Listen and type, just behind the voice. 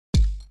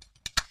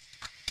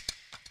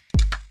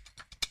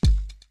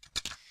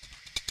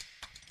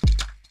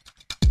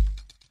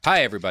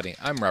Hi, everybody.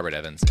 I'm Robert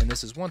Evans, and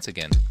this is once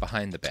again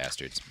Behind the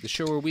Bastards, the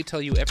show where we tell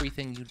you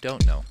everything you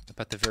don't know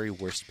about the very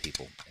worst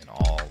people in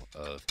all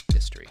of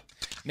history.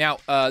 Now,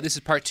 this is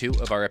part 2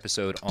 of our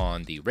episode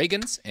on the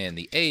Reagans and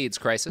the AIDS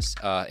crisis,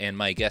 and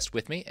my guest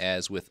with me,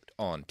 as with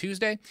on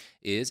Tuesday,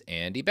 is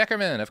Andy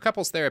Beckerman of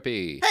Couples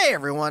Therapy. Hey,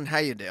 everyone. How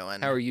you doing?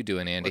 How are you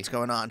doing, Andy? What's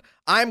going on?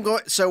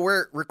 So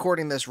we're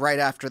recording this right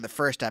after the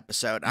first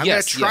episode. I'm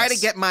going to try to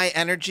get my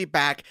energy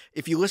back.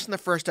 If you listen to the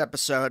first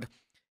episode,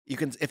 you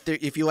can,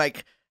 if you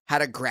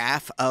had a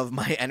graph of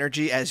my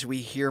energy as we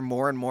hear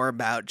more and more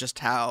about just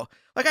how,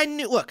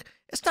 look,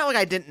 it's not like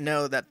I didn't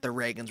know that the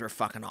Reagans were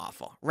fucking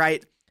awful,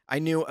 right? I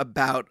knew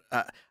about,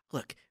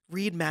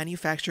 read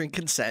Manufacturing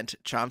Consent.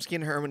 Chomsky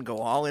and Herman go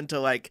all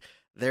into,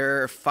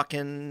 their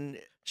fucking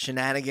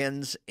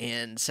shenanigans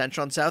in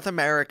Central and South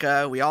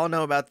America. We all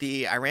know about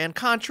the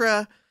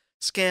Iran-Contra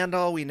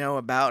scandal. We know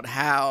about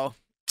how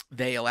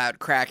they allowed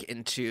crack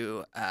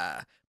into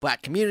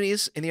black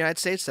communities in the United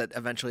States that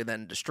eventually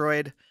then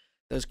destroyed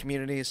those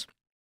communities.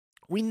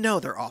 We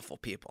know they're awful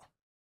people.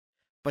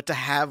 But to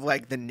have,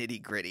 the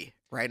nitty-gritty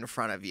right in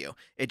front of you,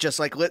 it just,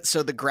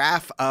 so the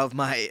graph of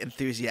my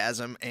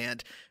enthusiasm,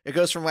 and it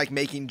goes from,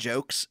 making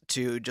jokes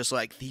to just,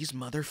 these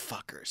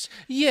motherfuckers.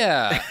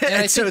 Yeah.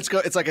 And so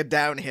it's like a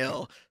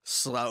downhill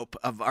slope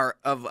of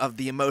of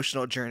the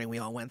emotional journey we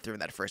all went through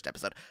in that first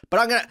episode. But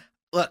I'm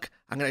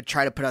going to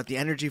try to put out the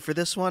energy for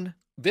this one.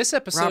 This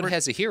episode Robert,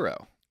 has a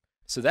hero,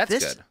 so that's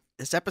good.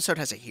 This episode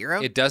has a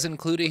hero? It does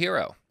include a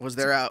hero. Was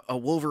there a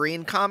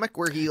Wolverine comic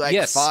where he,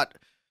 yes. fought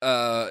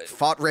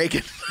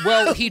Reagan?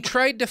 Well, he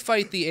tried to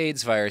fight the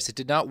AIDS virus. It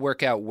did not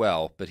work out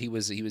well, but he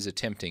was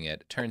attempting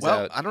it. Turns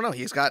out, I don't know.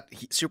 He's got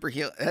super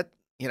heal.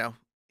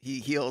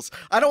 He heals.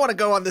 I don't want to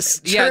go on this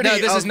journey. Yeah,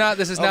 no,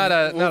 this is not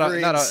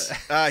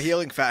a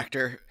healing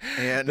factor.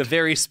 And the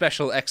very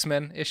special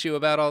X-Men issue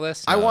about all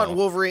this. No. I want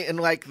Wolverine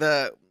in what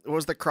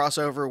was the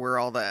crossover where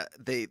all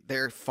they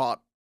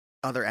fought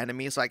other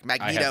enemies, like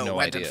Magneto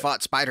went and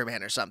fought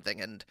Spider-Man or something,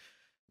 and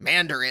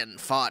Mandarin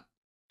fought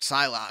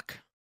Psylocke.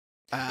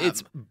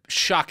 It's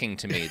shocking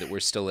to me that we're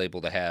still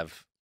able to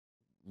have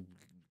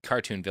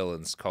cartoon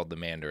villains called the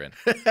Mandarin.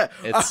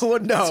 It's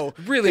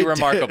really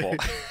remarkable.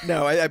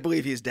 No, I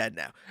believe he's dead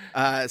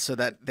now, so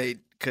that they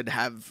could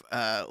have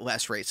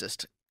less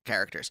racist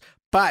characters.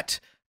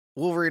 But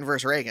Wolverine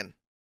versus Reagan,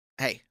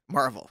 hey,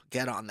 Marvel,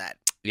 get on that.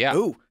 Yeah.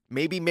 Ooh,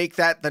 maybe make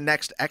that the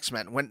next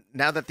X-Men,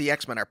 now that the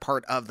X-Men are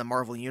part of the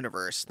Marvel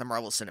universe, the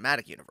Marvel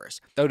Cinematic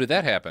Universe. Oh, did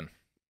that happen?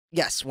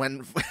 Yes,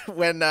 when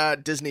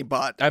Disney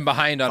bought I'm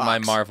behind on Fox. my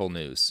Marvel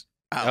news.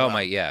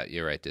 Yeah,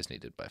 you're right. Disney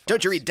did buy Fox.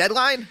 Don't you read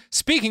Deadline?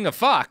 Speaking of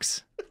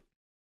Fox,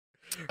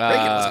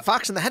 Reagan was a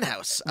fox in the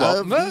henhouse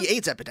of the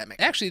AIDS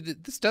epidemic. Actually,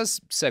 this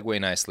does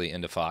segue nicely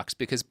into Fox,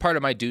 because part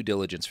of my due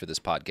diligence for this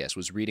podcast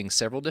was reading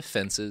several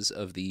defenses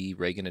of the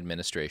Reagan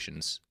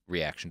administration's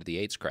reaction to the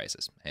AIDS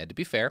crisis. I had to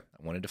be fair.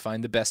 I wanted to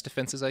find the best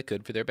defenses I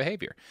could for their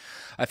behavior.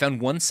 I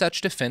found one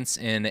such defense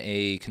in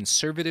a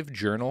conservative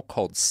journal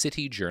called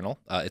City Journal.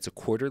 It's a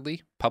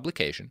quarterly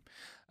publication.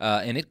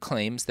 And it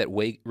claims that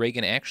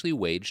Reagan actually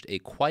waged a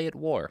quiet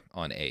war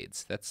on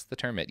AIDS. That's the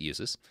term it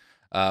uses.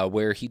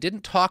 Where he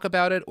didn't talk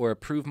about it or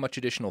approve much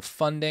additional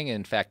funding, and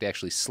in fact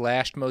actually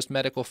slashed most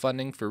medical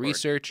funding for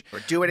research. Or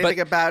do anything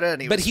about it,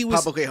 and he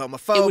was publicly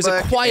homophobic. It was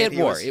a quiet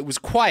war. It was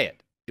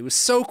quiet. It was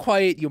so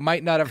quiet you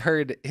might not have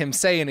heard him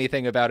say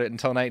anything about it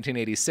until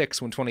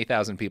 1986 when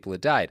 20,000 people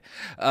had died.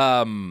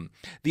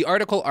 The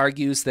article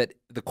argues that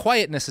the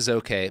quietness is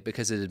okay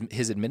because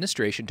his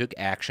administration took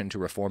action to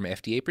reform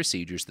FDA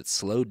procedures that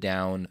slowed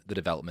down the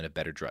development of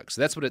better drugs.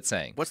 So that's what it's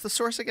saying. What's the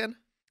source again?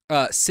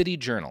 City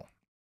Journal.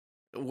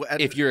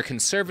 If you're a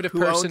conservative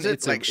person,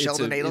 it's like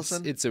Sheldon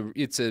Adelson.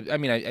 It's a. I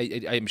mean,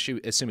 I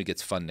assume it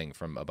gets funding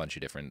from a bunch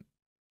of different.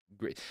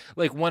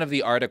 One of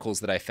the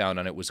articles that I found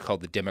on it was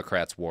called "The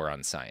Democrats' War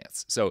on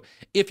Science." So,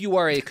 if you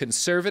are a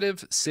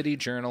conservative, City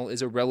Journal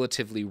is a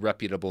relatively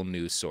reputable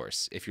news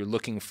source. If you're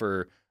looking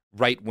for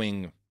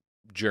right-wing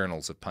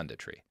journals of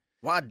punditry,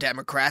 why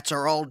Democrats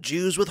are all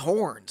Jews with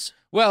horns?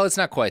 Well, it's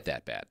not quite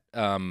that bad.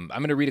 I'm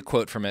going to read a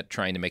quote from it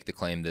trying to make the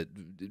claim that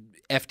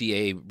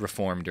FDA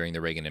reform during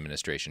the Reagan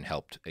administration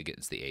helped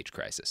against the AIDS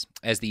crisis.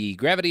 As the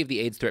gravity of the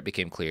AIDS threat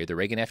became clear, the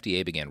Reagan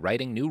FDA began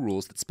writing new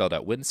rules that spelled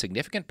out when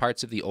significant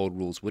parts of the old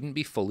rules wouldn't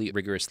be fully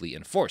rigorously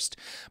enforced.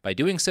 By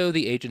doing so,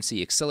 the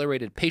agency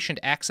accelerated patient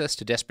access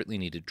to desperately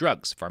needed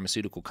drugs.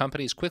 Pharmaceutical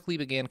companies quickly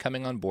began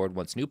coming on board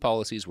once new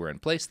policies were in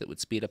place that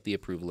would speed up the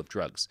approval of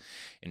drugs.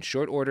 In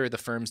short order, the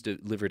firms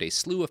delivered a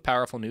slew of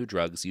powerful new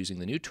drugs using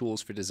the new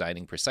tools for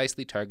designing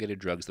precisely targeted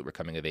drugs that were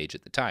coming of age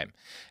at the time.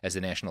 As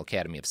the National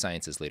Academy of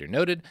Sciences later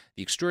noted,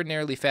 the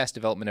extraordinarily fast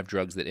development of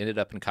drugs that ended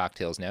up in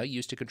cocktails now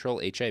used to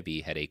control HIV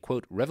had a,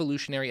 quote,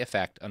 revolutionary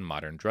effect on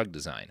modern drug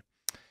design.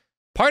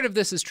 Part of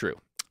this is true.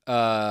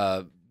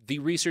 The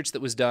research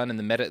that was done and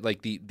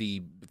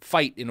the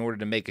fight in order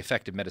to make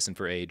effective medicine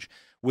for AIDS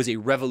was a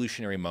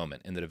revolutionary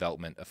moment in the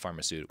development of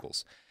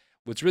pharmaceuticals.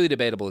 What's really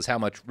debatable is how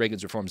much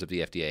Reagan's reforms of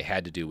the FDA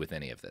had to do with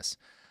any of this.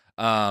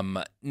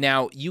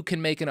 Now, you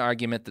can make an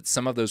argument that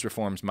some of those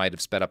reforms might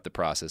have sped up the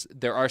process.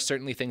 There are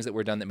certainly things that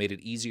were done that made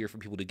it easier for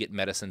people to get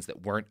medicines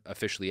that weren't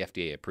officially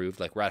FDA approved,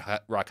 like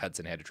Rock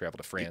Hudson had to travel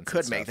to France. You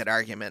could make that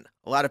argument.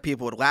 A lot of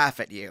people would laugh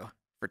at you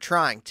for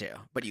trying to,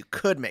 but you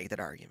could make that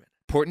argument.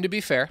 Important to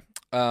be fair.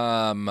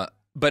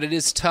 But it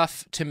is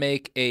tough to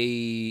make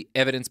a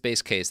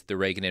evidence-based case that the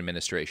Reagan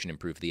administration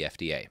improved the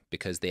FDA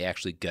because they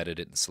actually gutted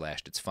it and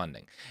slashed its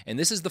funding. And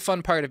this is the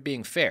fun part of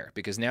being fair,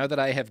 because now that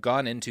I have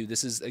gone into,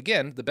 this is,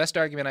 again, the best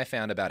argument I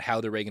found about how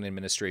the Reagan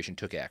administration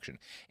took action.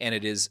 And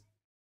it is,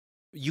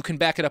 you can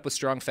back it up with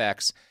strong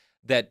facts,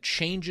 that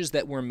changes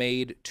that were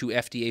made to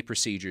FDA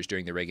procedures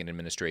during the Reagan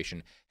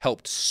administration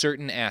helped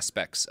certain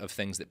aspects of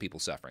things that people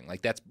suffering.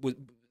 Like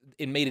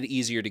it made it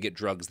easier to get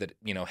drugs that,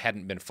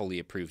 hadn't been fully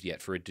approved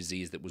yet for a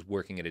disease that was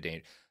working at a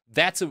danger.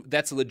 That's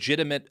a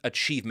legitimate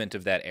achievement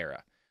of that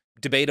era.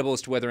 Debatable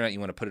as to whether or not you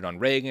want to put it on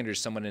Reagan or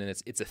someone in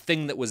it. It's a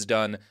thing that was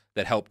done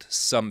that helped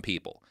some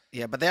people.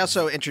 Yeah, but they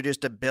also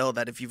introduced a bill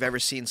that if you've ever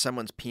seen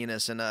someone's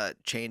penis in a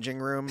changing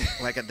room,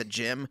 like at the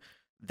gym,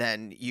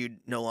 then you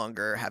no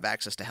longer have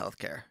access to health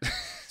care.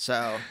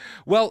 So,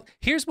 well,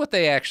 here's what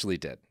they actually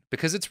did,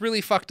 because it's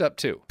really fucked up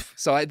too.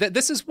 So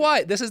this is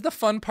the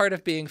fun part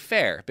of being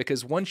fair,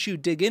 because once you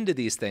dig into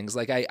these things,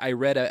 like I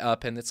read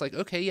up and it's like,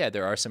 okay, yeah,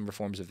 there are some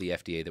reforms of the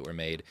FDA that were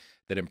made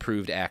that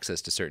improved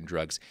access to certain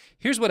drugs.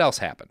 Here's what else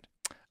happened.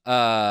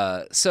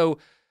 So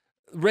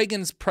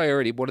Reagan's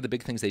priority, one of the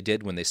big things they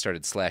did when they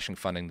started slashing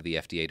funding to the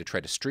FDA to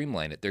try to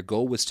streamline it, their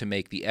goal was to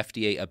make the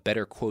FDA a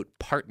better, quote,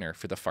 partner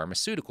for the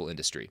pharmaceutical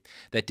industry.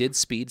 That did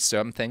speed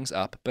some things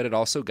up, but it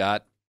also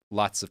got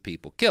lots of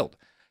people killed.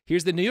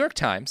 Here's the New York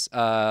Times,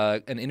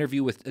 an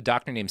interview with a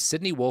doctor named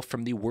Sidney Wolfe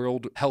from the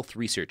World Health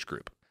Research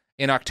Group.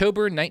 In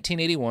October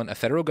 1981, a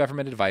federal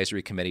government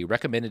advisory committee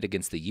recommended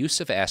against the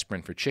use of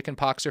aspirin for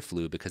chickenpox or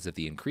flu because of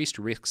the increased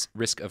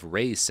risk of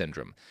Ray's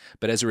syndrome.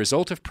 But as a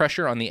result of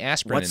pressure on the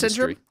aspirin industry,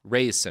 syndrome?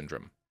 Ray's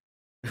syndrome.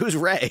 Who's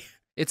Ray?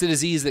 It's a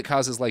disease that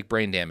causes like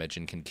brain damage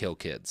and can kill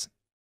kids.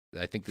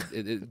 I think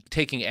that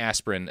taking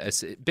aspirin,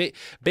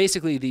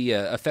 basically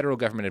a federal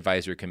government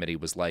advisory committee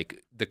was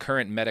like the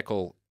current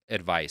medical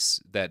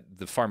advice that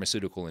the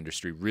pharmaceutical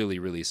industry really,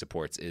 really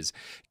supports is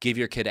give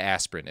your kid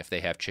aspirin if they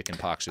have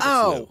chickenpox or the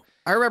flu.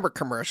 I remember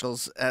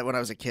commercials when I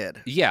was a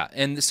kid. Yeah,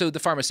 and so the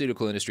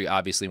pharmaceutical industry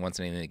obviously wants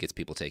anything that gets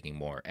people taking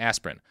more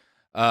aspirin.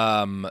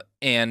 But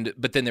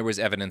then there was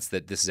evidence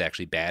that this is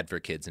actually bad for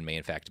kids and may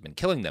in fact have been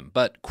killing them.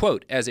 But,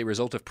 quote, as a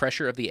result of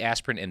pressure of the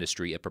aspirin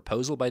industry, a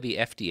proposal by the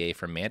FDA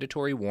for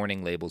mandatory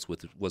warning labels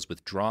was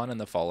withdrawn in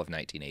the fall of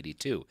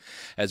 1982.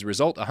 As a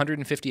result,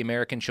 150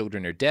 American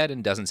children are dead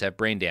and dozens have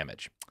brain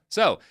damage.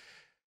 So,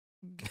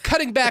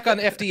 cutting back on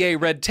FDA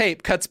red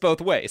tape cuts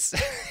both ways.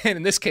 And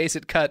in this case,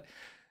 it cut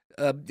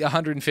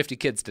 150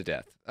 kids to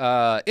death.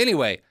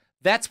 Anyway,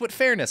 that's what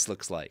fairness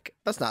looks like.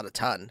 That's not a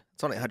ton.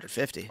 It's only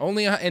 150.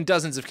 And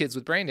dozens of kids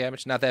with brain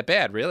damage. Not that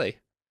bad, really.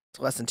 It's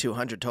less than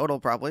 200 total,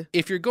 probably.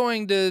 If you're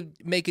going to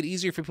make it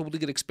easier for people to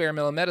get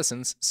experimental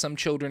medicines, some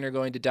children are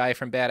going to die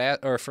from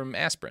from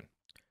aspirin.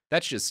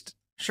 That's just...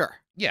 Sure.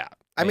 Yeah.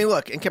 I mean,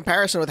 look, in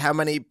comparison with how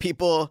many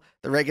people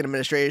the Reagan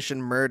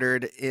administration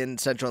murdered in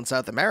Central and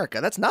South America,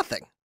 that's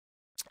nothing.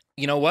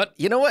 You know what?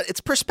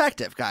 It's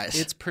perspective, guys.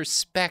 It's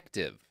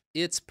perspective.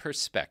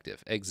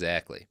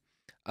 Exactly.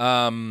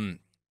 And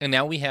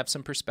now we have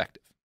some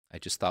perspective. I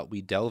just thought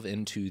we'd delve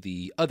into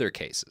the other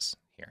cases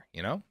here,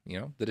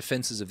 the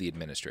defenses of the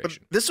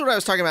administration. But this is what I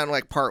was talking about in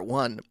like part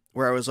one,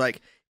 where I was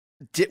like,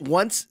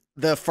 once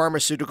the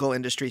pharmaceutical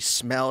industry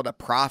smelled a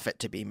profit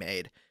to be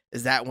made,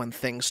 is that when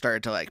things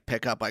started to like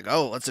pick up, like,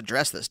 oh, let's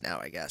address this now,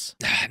 I guess.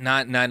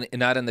 Not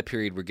in the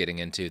period we're getting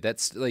into.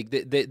 That's like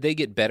they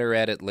get better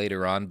at it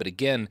later on, but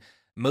again,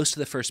 most of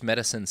the first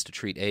medicines to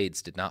treat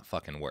AIDS did not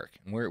fucking work.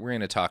 And we're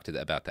going to talk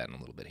about that in a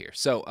little bit here.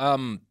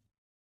 So,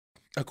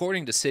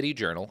 according to City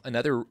Journal,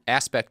 another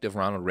aspect of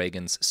Ronald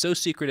Reagan's so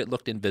secret it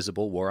looked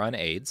invisible war on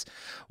AIDS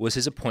was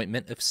his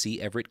appointment of C.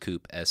 Everett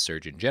Koop as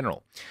Surgeon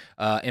General.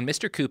 And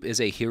Mr. Koop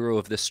is a hero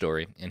of this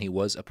story, and he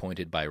was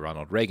appointed by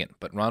Ronald Reagan.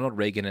 But Ronald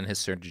Reagan and his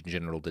Surgeon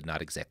General did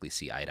not exactly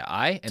see eye to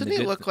eye. And didn't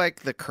he look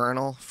like the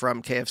Colonel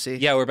from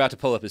KFC? Yeah, we're about to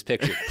pull up his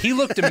picture. He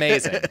looked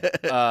amazing.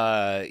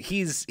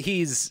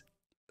 He's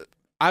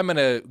I'm going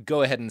to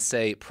go ahead and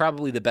say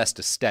probably the best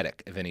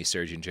aesthetic of any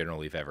Surgeon General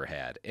we've ever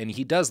had. And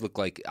he does look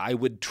like I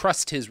would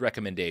trust his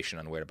recommendation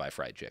on where to buy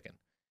fried chicken.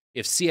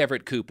 If C.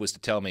 Everett Koop was to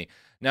tell me,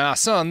 "Now,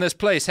 son, this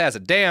place has a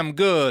damn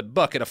good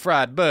bucket of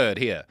fried bird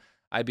here,"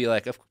 I'd be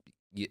like,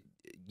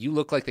 you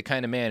look like the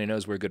kind of man who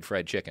knows where good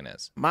fried chicken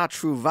is. My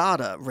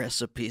Truvada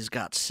recipe's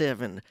got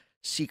 7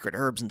 secret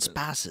herbs and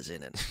spices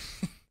in it.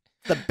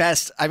 The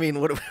best. I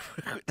mean,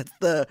 that's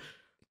the...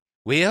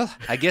 Well,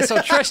 I guess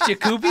I'll trust you,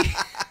 Koopy.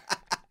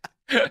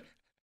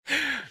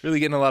 Really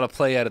getting a lot of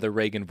play out of the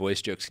Reagan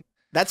voice jokes.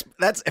 That's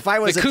if I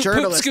was a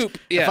journalist. Poop,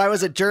 scoop. Yeah. If I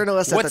was a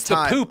journalist What's at the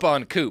time. What's the poop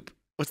on Koop?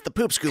 What's the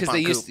poop scoop on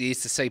Koop? Because they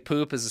used to say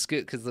poop as a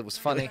scoop because it was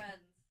funny.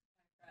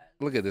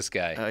 Look at this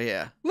guy. Oh,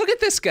 yeah. Look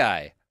at this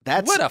guy.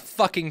 What a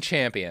fucking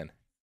champion.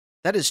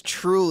 That is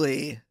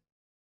truly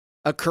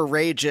a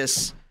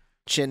courageous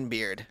chin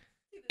beard.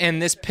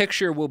 And this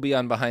picture will be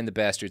on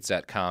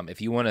BehindTheBastards.com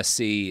if you want to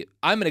see.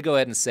 I'm going to go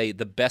ahead and say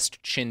the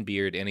best chin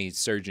beard any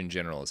Surgeon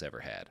General has ever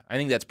had. I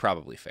think that's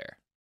probably fair.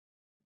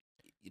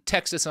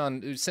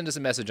 Send us a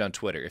message on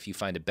Twitter if you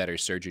find a better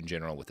Surgeon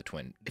General with a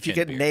twin. If you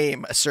can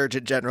name a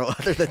Surgeon General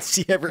other than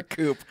C. Everett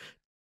Koop,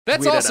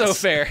 that's also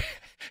fair.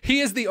 He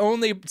is the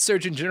only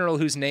Surgeon General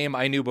whose name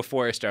I knew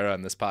before I started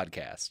on this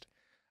podcast.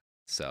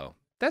 So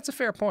that's a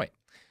fair point.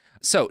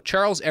 So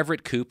Charles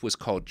Everett Koop was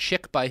called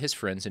Chick by his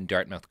friends in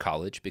Dartmouth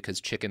College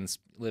because chickens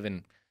live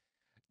in...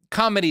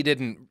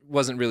 Comedy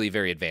wasn't really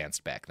very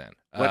advanced back then.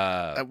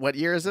 What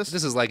year is this?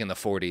 This is like in the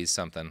 40s,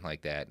 something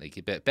like that. Like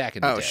back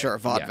in the day. Oh, sure,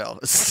 vaudeville.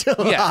 Yeah. Still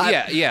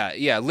hot.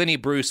 Yeah. Lenny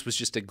Bruce was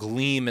just a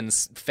gleam in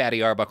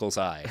Fatty Arbuckle's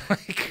eye.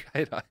 Like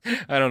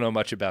I don't know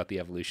much about the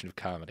evolution of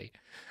comedy.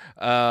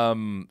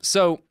 Koop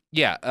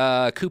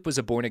was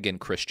a born-again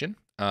Christian.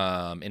 In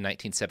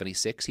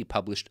 1976, he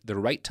published The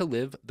Right to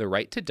Live, The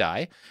Right to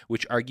Die,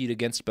 which argued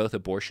against both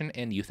abortion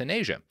and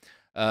euthanasia.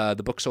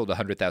 The book sold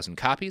 100,000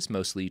 copies,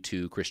 mostly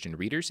to Christian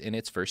readers, in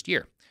its first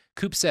year.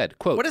 Koop said,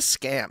 quote, "What a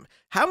scam.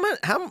 How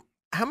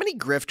many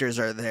grifters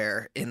are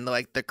there in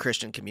the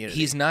Christian community?"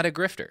 He's not a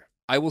grifter.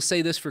 I will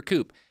say this for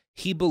Koop.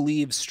 He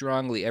believes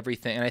strongly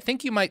everything, and I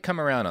think you might come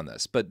around on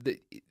this, but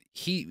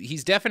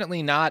he's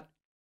definitely not,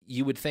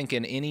 you would think,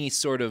 in any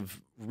sort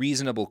of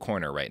reasonable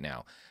corner right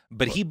now.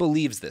 But he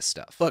believes this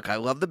stuff. Look, I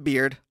love the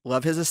beard,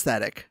 love his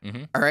aesthetic.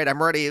 Mm-hmm. All right, I'm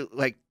already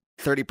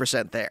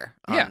 30% there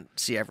on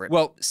C. Everett.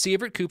 Well, C.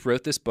 Everett Koop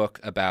wrote this book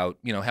about,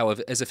 how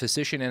as a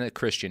physician and a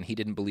Christian, he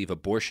didn't believe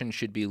abortion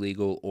should be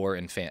legal or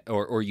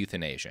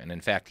euthanasia. And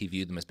in fact, he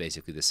viewed them as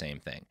basically the same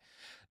thing.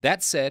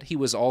 That said, he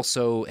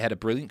had a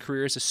brilliant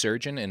career as a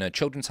surgeon in a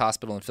children's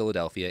hospital in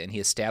Philadelphia, and he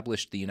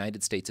established the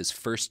United States'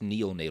 first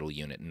neonatal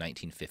unit in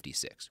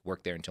 1956,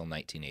 worked there until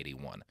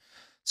 1981.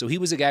 So he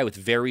was a guy with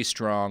very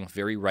strong,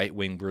 very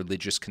right-wing,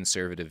 religious,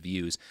 conservative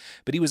views,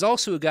 but he was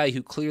also a guy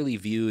who clearly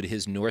viewed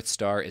his North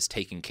Star as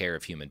taking care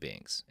of human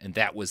beings, and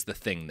that was the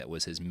thing that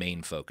was his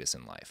main focus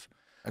in life.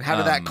 And how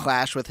did that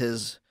clash with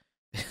his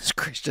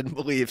Christian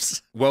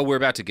beliefs? Well, we're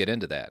about to get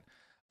into that.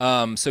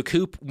 So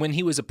Koop, when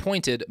he was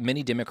appointed,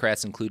 many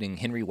Democrats, including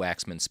Henry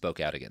Waxman, spoke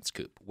out against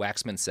Koop.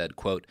 Waxman said,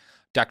 quote,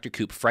 "Dr.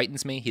 Koop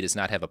frightens me. He does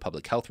not have a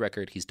public health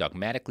record. He's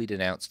dogmatically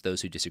denounced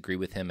those who disagree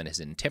with him, and his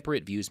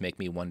intemperate views make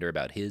me wonder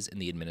about his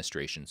and the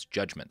administration's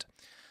judgment."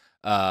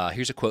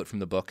 Here's a quote from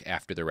the book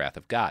After the Wrath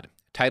of God.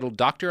 Titled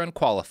Doctor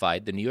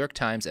Unqualified, the New York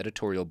Times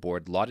editorial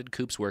board lauded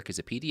Koop's work as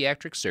a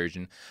pediatric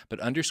surgeon, but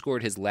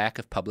underscored his lack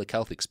of public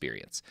health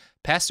experience.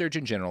 Past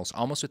surgeon generals,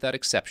 almost without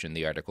exception,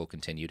 the article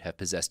continued, have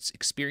possessed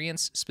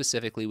experience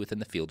specifically within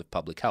the field of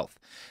public health.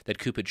 That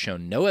Koop had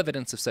shown no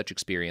evidence of such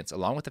experience,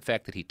 along with the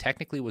fact that he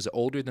technically was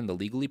older than the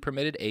legally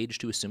permitted age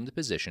to assume the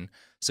position,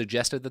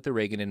 suggested that the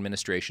Reagan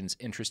administration's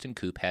interest in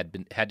Koop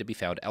had to be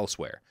found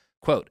elsewhere.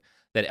 Quote,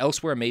 "That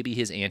elsewhere may be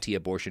his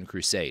anti-abortion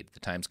crusade," the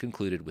Times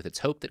concluded, with its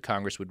hope that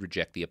Congress would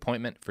reject the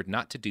appointment, for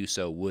not to do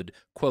so would,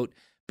 quote,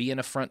 "be an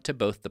affront to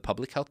both the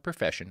public health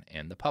profession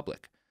and the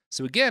public."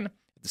 So again,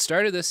 at the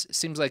start of this, it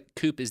seems like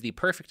Koop is the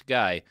perfect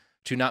guy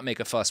to not make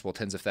a fuss while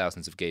tens of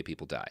thousands of gay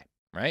people die,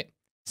 right?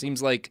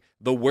 Seems like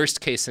the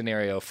worst case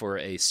scenario for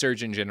a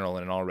surgeon general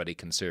in an already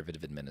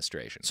conservative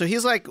administration. So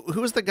he's like,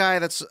 who's the guy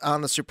that's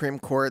on the Supreme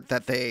Court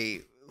that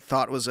they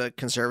thought was a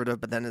conservative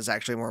but then is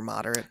actually more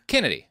moderate?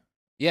 Kennedy.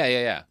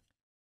 Yeah.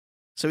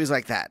 So he's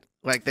like that.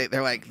 Like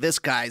they're like, this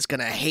guy's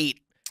gonna hate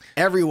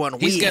everyone.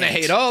 He's gonna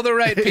hate all the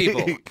right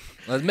people.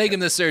 Let's make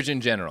him the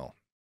Surgeon General.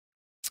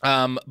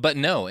 But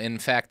no, in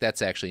fact,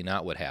 that's actually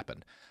not what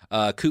happened.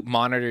 Koop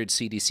monitored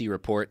CDC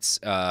reports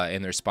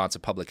and the response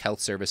of public health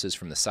services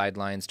from the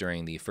sidelines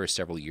during the first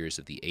several years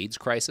of the AIDS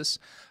crisis.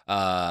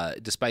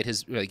 Despite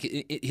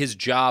his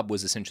job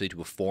was essentially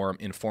to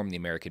inform the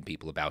American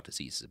people about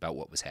diseases, about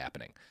what was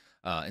happening.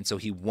 And so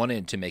he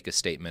wanted to make a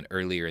statement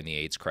earlier in the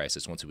AIDS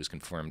crisis once it was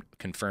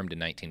confirmed in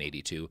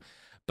 1982.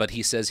 But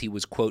he says he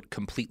was, quote,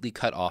 "completely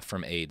cut off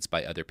from AIDS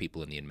by other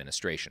people in the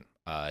administration."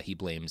 He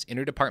blames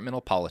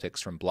interdepartmental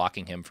politics from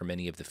blocking him from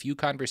any of the few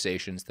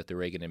conversations that the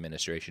Reagan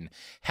administration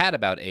had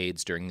about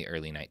AIDS during the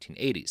early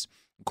 1980s.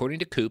 According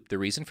to Koop, the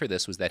reason for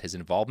this was that his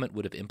involvement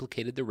would have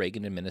implicated the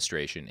Reagan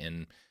administration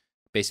in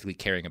basically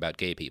caring about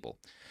gay people.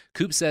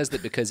 Koop says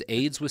that because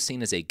AIDS was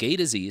seen as a gay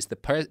disease, the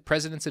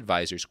president's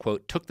advisors,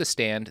 quote, "took the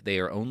stand they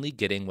are only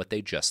getting what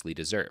they justly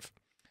deserve."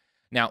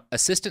 Now,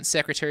 Assistant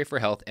Secretary for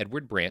Health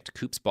Edward Brandt,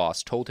 Koop's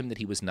boss, told him that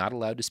he was not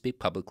allowed to speak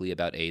publicly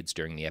about AIDS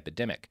during the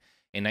epidemic.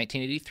 In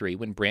 1983,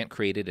 when Brandt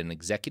created an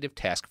executive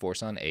task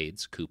force on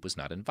AIDS, Koop was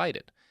not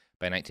invited.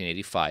 By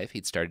 1985,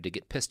 he'd started to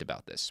get pissed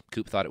about this.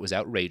 Koop thought it was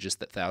outrageous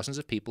that thousands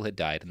of people had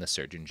died and the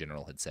Surgeon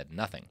General had said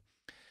nothing.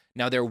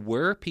 Now, there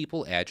were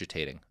people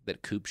agitating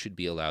that Koop should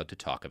be allowed to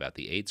talk about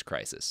the AIDS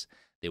crisis.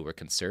 They were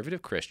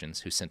conservative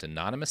Christians who sent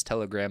anonymous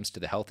telegrams to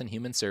the Health and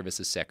Human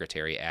Services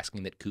Secretary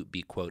asking that Koop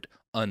be, quote,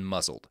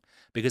 "unmuzzled,"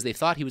 because they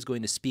thought he was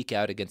going to speak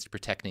out against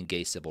protecting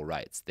gay civil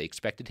rights. They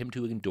expected him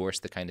to endorse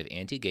the kind of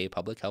anti-gay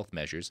public health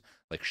measures,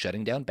 like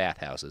shutting down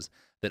bathhouses,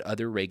 that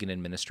other Reagan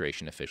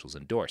administration officials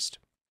endorsed.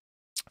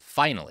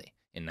 Finally,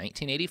 in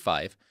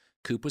 1985,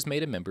 Koop was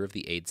made a member of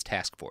the AIDS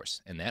task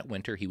force, and that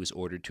winter he was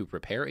ordered to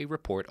prepare a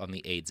report on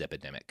the AIDS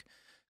epidemic.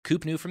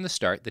 Koop knew from the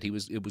start that it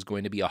was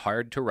going to be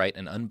hard to write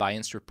an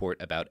unbiased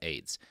report about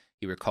AIDS.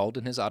 He recalled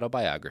in his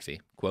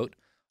autobiography, quote,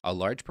 "A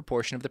large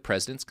proportion of the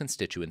president's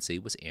constituency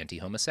was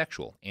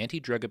anti-homosexual,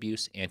 anti-drug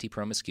abuse,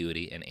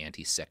 anti-promiscuity, and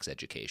anti-sex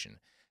education.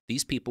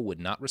 These people would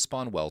not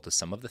respond well to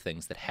some of the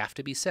things that have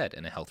to be said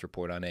in a health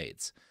report on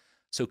AIDS."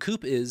 So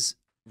Koop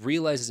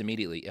realizes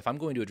immediately, if I'm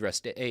going to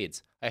address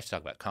AIDS, I have to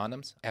talk about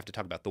condoms. I have to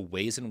talk about the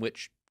ways in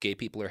which gay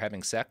people are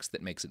having sex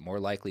that makes it more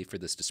likely for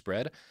this to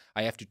spread.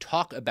 I have to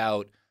talk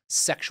about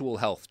sexual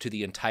health to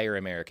the entire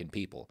American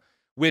people,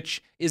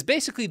 which is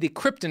basically the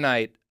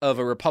kryptonite of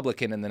a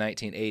Republican in the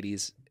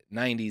 1980s,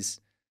 90s.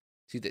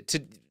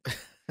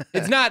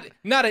 It's not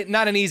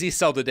an easy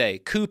sell today.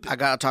 Koop. I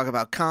gotta talk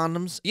about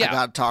condoms. Yeah. I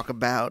gotta talk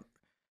about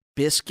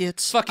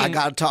biscuits. I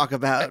gotta talk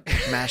about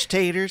mashed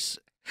taters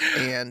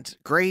and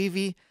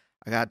gravy.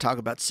 I gotta talk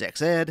about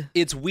sex ed.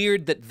 It's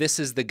weird that this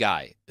is the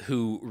guy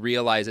who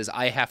realizes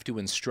I have to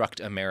instruct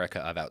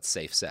America about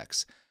safe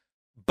sex.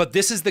 But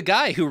this is the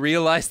guy who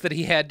realized that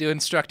he had to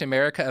instruct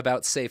America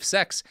about safe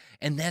sex,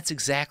 and that's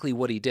exactly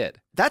what he did.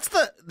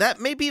 That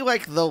may be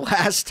like the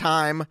last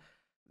time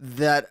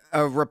that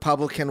a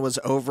Republican was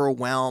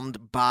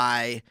overwhelmed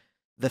by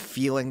the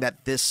feeling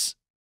that this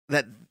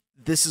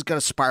is going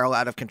to spiral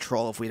out of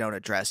control if we don't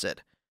address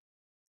it.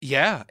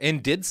 Yeah,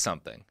 and did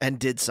something. And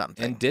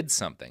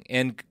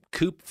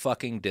Koop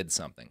fucking did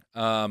something.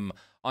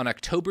 On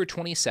October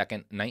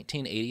 22nd,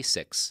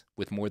 1986,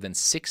 with more than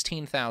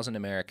 16,000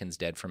 Americans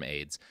dead from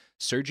AIDS,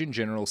 Surgeon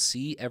General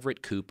C.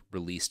 Everett Koop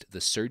released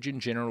the Surgeon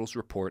General's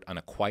Report on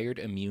Acquired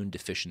Immune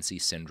Deficiency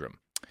Syndrome.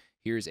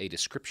 Here's a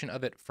description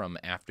of it from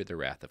After the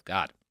Wrath of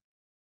God.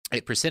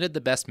 It presented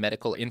the best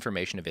medical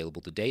information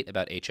available to date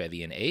about HIV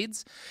and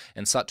AIDS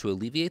and sought to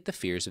alleviate the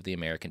fears of the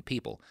American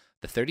people.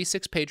 The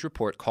 36-page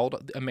report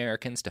called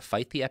Americans to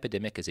fight the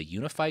epidemic as a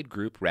unified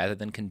group rather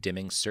than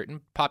condemning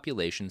certain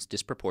populations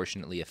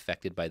disproportionately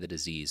affected by the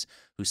disease,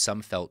 who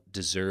some felt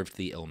deserved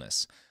the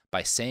illness.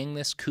 By saying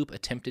this, Koop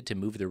attempted to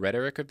move the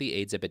rhetoric of the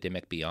AIDS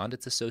epidemic beyond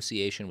its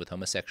association with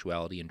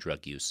homosexuality and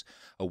drug use,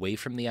 away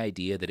from the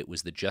idea that it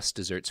was the just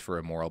desserts for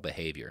immoral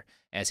behavior.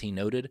 As he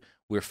noted,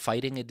 "We're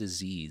fighting a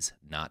disease,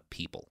 not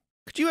people."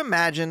 Could you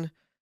imagine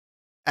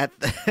at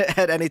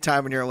any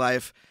time in your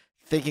life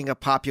thinking a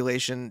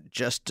population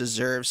just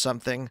deserves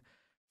something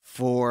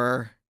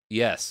for...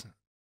 Yes.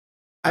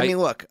 I mean,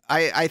 look,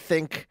 I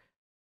think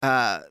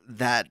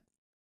that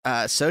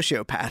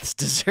sociopaths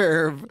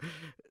deserve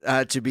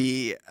to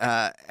be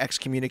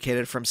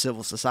excommunicated from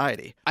civil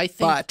society.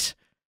 But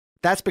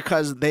that's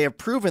because they have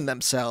proven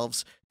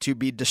themselves to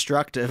be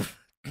destructive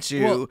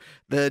to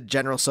the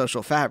general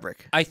social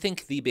fabric. I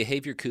think the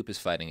behavior Koop is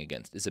fighting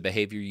against is a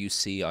behavior you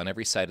see on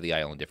every side of the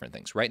aisle in different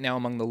things. Right now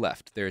among the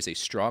left, there is a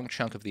strong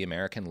chunk of the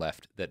American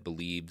left that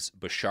believes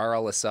Bashar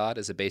al-Assad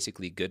is a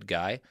basically good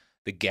guy.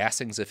 The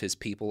gassings of his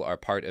people are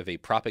part of a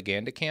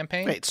propaganda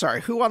campaign. Wait,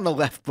 sorry. Who on the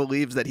left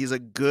believes that he's a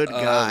good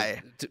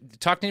guy?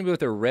 Talk to me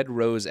with a red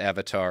rose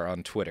avatar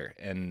on Twitter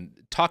and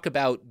talk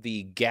about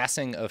the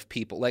gassing of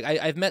people. Like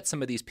I've met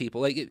some of these people.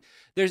 Like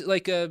there's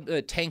like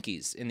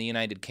tankies in the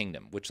United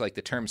Kingdom, which like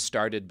the term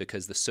started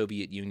because the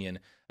Soviet Union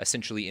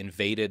essentially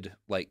invaded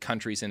like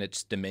countries in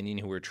its dominion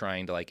who were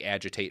trying to like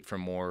agitate for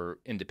more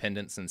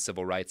independence and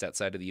civil rights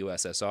outside of the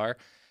USSR.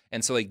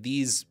 And so like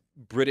these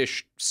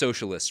British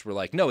socialists were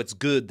like, no, it's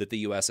good that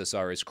the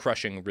USSR is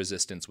crushing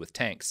resistance with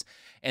tanks.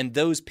 And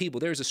those people,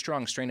 there's a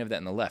strong strain of that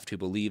in the left who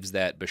believes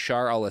that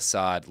Bashar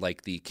al-Assad,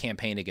 like the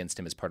campaign against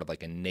him is part of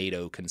like a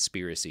NATO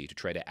conspiracy to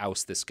try to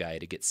oust this guy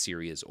to get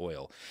Syria's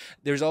oil.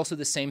 There's also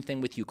the same thing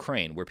with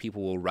Ukraine, where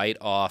people will write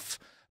off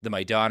the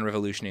Maidan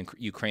revolution in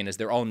Ukraine as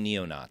they're all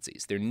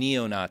neo-Nazis. They're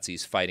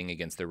neo-Nazis fighting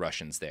against the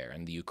Russians there.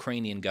 And the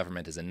Ukrainian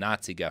government is a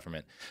Nazi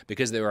government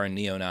because there are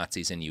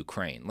neo-Nazis in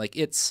Ukraine. Like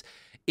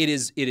it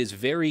is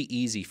very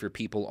easy for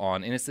people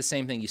on, and it's the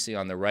same thing you see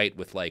on the right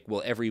with like,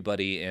 well,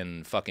 everybody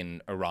in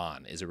fucking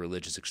Iran is a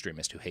religious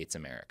extremist who hates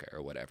America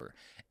or whatever.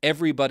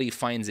 Everybody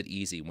finds it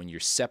easy when you're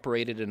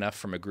separated enough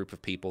from a group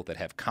of people that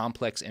have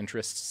complex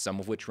interests, some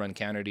of which run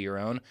counter to your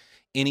own.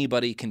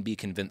 Anybody can be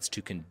convinced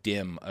to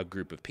condemn a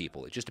group of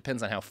people. It just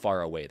depends on how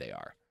far away they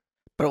are.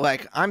 But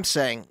like I'm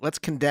saying, let's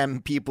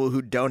condemn people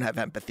who don't have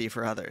empathy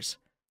for others.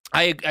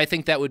 I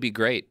think that would be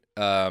great.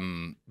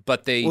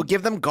 But we'll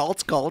give them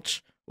Galt's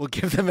Gulch. We'll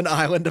give them an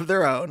island of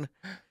their own.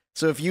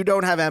 So if you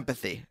don't have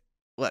empathy,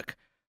 look,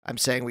 I'm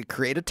saying we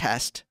create a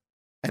test,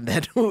 and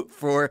then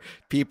for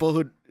people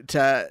who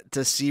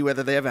to see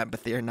whether they have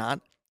empathy or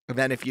not. And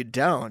then if you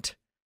don't,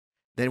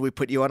 then we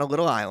put you on a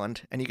little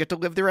island, and you get to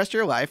live the rest of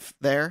your life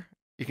there.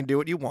 You can do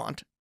what you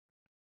want.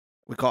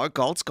 We call it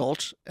Galt's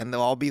Gulch, and they'll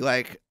all be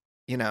like,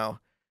 you know,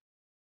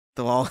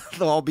 they'll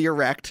all be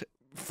erect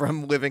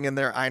from living in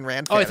their Ayn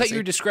Rand fantasy. Oh, I thought you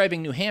were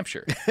describing New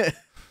Hampshire.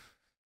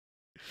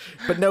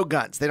 But no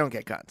guns. They don't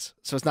get guns.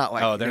 So it's not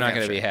like... Oh, they're not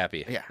going to be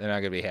happy. Yeah. They're not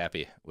going to be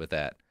happy with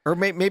that. Or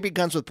maybe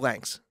guns with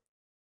blanks.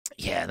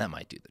 Yeah, that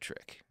might do the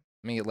trick.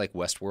 I mean, like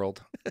Westworld.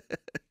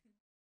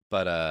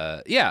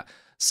 But, yeah.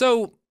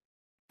 So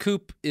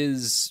Coop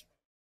is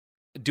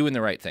doing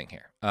the right thing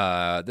here.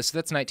 That's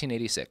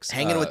 1986.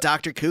 Hanging with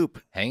Dr.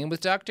 Coop. Hanging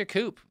with Dr.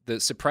 Coop, the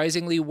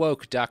surprisingly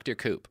woke Dr.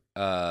 Coop,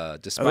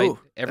 despite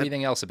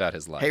everything else about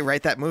his life. Hey,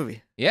 write that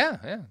movie.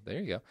 Yeah,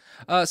 there you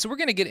go. So we're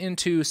going to get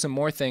into some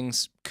more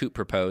things Coop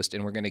proposed,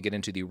 and we're going to get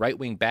into the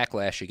right-wing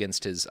backlash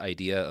against his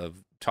idea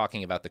of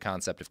talking about the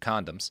concept of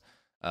condoms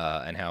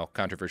and how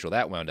controversial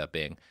that wound up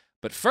being.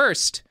 But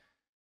first,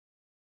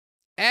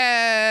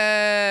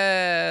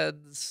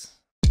 ads.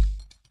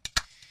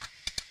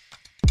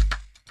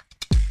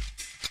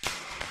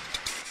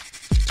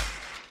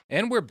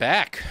 And we're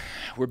back.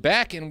 We're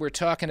back, and we're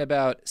talking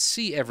about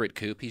C. Everett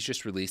Koop. He's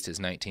just released his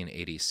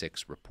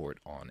 1986 report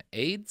on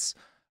AIDS.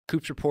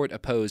 Koop's report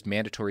opposed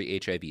mandatory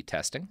HIV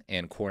testing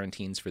and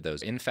quarantines for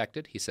those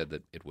infected. He said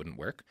that it wouldn't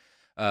work.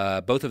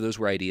 Both of those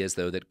were ideas,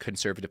 though, that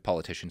conservative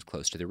politicians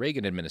close to the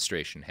Reagan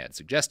administration had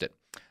suggested.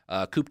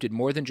 Koop did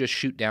more than just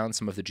shoot down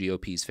some of the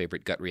GOP's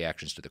favorite gut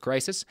reactions to the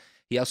crisis.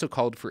 He also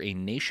called for a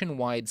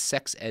nationwide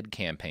sex ed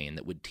campaign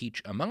that would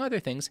teach, among other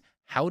things,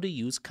 how to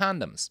use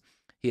condoms.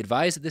 He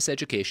advised that this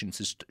education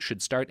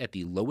should start at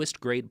the lowest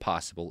grade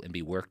possible and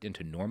be worked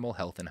into normal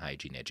health and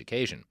hygiene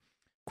education.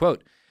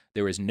 Quote,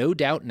 "There is no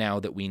doubt now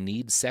that we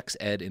need sex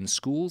ed in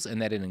schools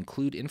and that it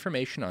include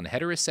information on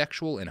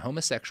heterosexual and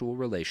homosexual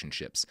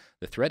relationships.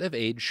 The threat of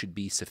AIDS should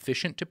be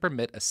sufficient to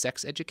permit a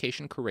sex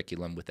education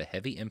curriculum with a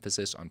heavy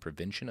emphasis on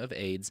prevention of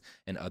AIDS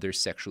and other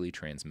sexually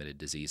transmitted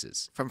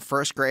diseases." From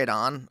first grade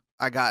on,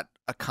 I got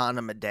a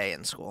condom a day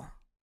in school.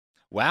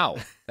 Wow,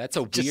 that's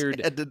a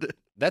weird.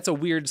 That's a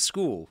weird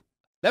school.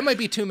 That might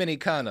be too many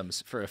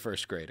condoms for a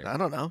first grader. I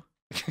don't know.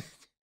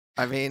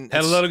 I mean,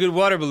 had a lot of good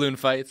water balloon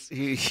fights.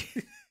 You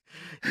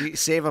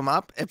save them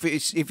up.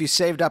 If you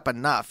saved up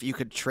enough, you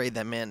could trade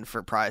them in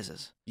for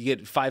prizes. You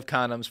get 5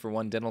 condoms for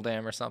 1 dental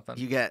dam or something.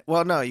 You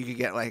could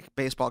get like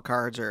baseball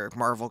cards or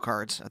Marvel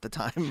cards at the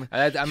time.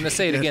 I'm going to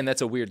say it again.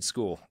 That's a weird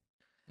school.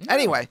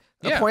 Anyway,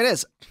 the point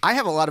is, I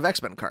have a lot of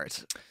X-Men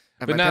cards,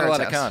 but not a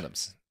lot of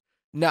condoms.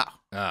 No.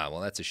 Ah,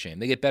 well, that's a shame.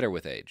 They get better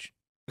with age.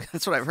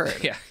 That's what I've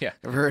heard. Yeah.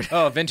 I've heard.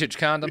 Oh, vintage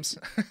condoms.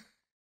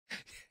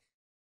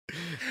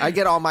 I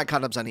get all my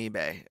condoms on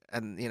eBay,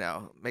 and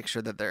make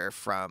sure that they're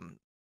from.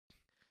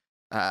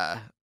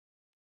 Well,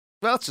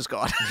 let's just go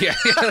on. Yeah,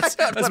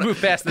 let's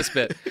move past this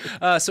bit.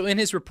 So, in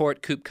his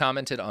report, Koop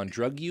commented on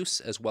drug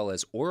use as well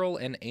as oral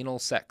and anal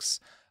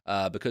sex,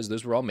 because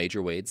those were all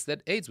major ways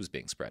that AIDS was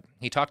being spread.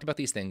 He talked about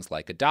these things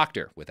like a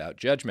doctor without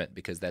judgment,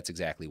 because that's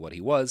exactly what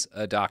he was,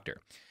 a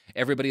doctor.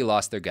 Everybody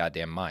lost their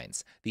goddamn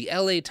minds. The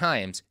LA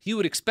Times, you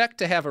would expect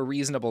to have a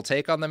reasonable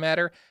take on the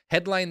matter,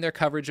 headlined their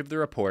coverage of the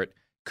report,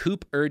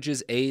 "Koop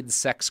urges AIDS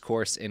sex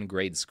course in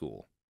grade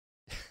school."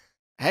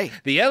 Hey.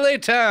 The LA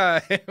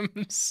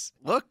Times.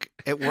 Look,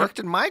 it worked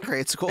in my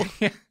grade school.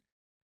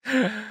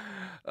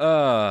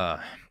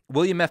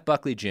 William F.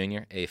 Buckley Jr.,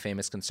 a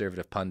famous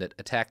conservative pundit,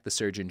 attacked the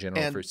Surgeon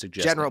General for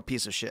suggesting... General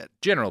piece of shit.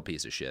 General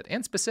piece of shit.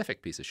 And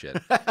specific piece of shit.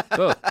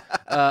 Both.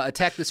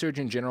 Attacked the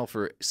Surgeon General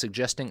for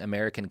suggesting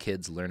American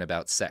kids learn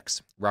about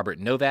sex. Robert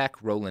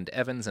Novak, Roland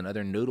Evans, and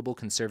other notable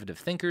conservative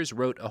thinkers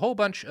wrote a whole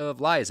bunch of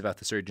lies about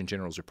the Surgeon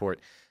General's report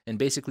and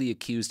basically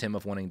accused him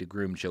of wanting to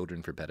groom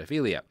children for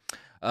pedophilia.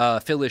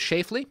 Phyllis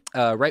Schlafly,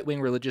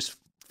 right-wing religious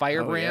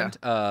firebrand,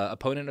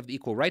 opponent of the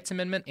Equal Rights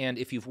Amendment, and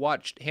if you've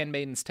watched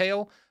Handmaid's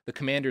Tale, the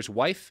commander's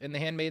wife in The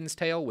Handmaid's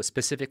Tale was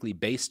specifically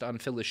based on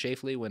Phyllis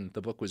Schlafly when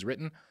the book was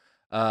written.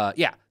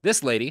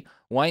 This lady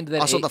whined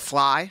that... Also, The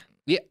Fly?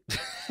 Yeah.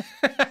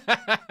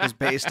 was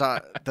based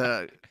on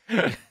the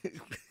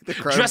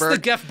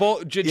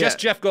Cronenberg. Just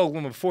Jeff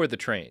Goldblum before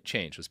the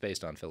change was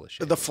based on Phyllis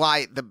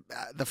Schlafly.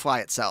 The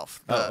Fly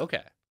itself.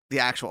 Okay. The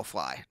actual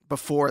Fly,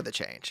 before the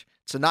change.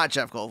 So not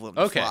Jeff Goldblum,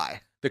 The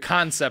Fly. The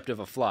concept of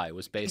a fly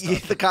was based on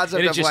the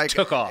concept of just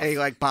took off.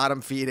 A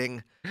bottom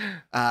feeding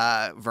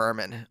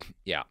vermin.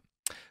 Yeah.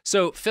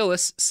 So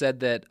Phyllis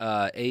said that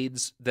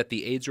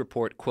the AIDS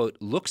report, quote,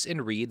 looks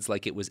and reads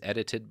like it was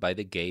edited by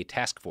the gay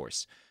task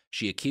force.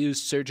 She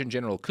accused Surgeon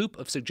General Koop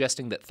of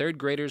suggesting that third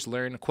graders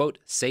learn, quote,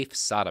 safe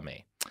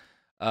sodomy.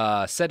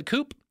 Said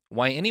Koop,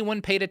 why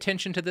anyone paid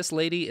attention to this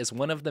lady is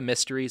one of the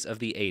mysteries of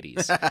the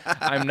 80s.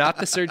 I'm not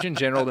the Surgeon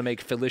General to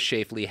make Phyllis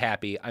Schlafly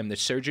happy. I'm the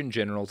Surgeon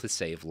General to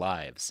save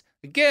lives.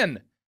 Again,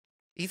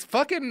 he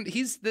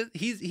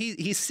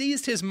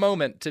seized his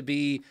moment to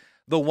be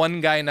the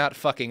one guy not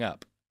fucking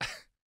up.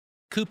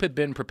 Koop had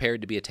been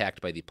prepared to be attacked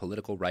by the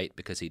political right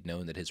because he'd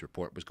known that his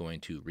report was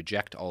going to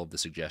reject all of the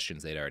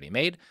suggestions they'd already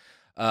made.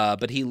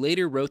 But he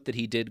later wrote that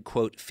he did,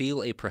 quote,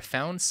 feel a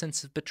profound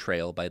sense of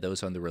betrayal by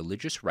those on the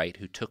religious right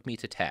who took me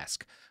to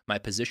task. My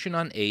position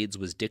on AIDS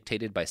was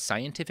dictated by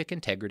scientific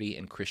integrity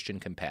and Christian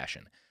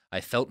compassion. I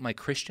felt my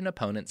Christian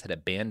opponents had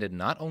abandoned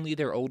not only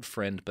their old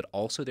friend, but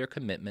also their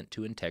commitment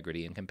to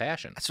integrity and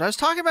compassion. That's what I was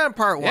talking about in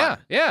part 1.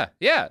 Yeah.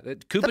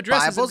 Koop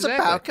addresses Bible's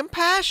exactly. about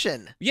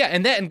compassion. Yeah,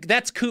 and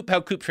that's Koop,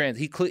 how Koop trans.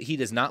 He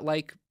does not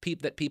like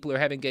that people are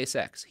having gay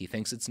sex. He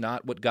thinks it's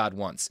not what God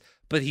wants.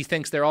 But he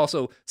thinks they're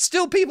also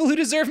still people who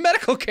deserve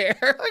medical care.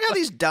 I like how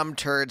these dumb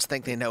turds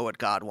think they know what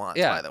God wants,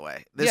 by the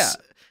way.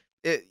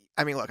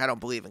 I mean, look, I don't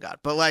believe in God,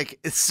 but like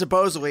it's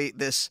supposedly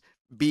this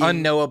being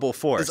unknowable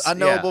force, this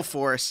unknowable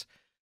force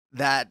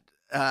that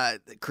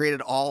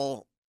created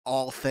all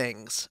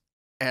things,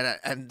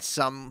 and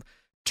some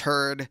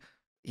turd,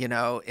 in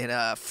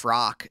a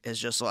frock is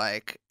just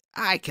like,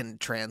 I can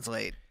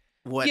translate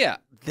what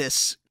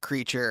this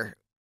creature.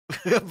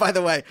 By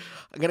the way,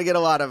 I'm gonna get a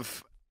lot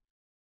of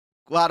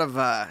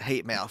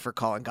hate mail for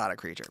calling God a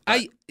creature.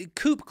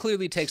 Coop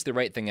clearly takes the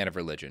right thing out of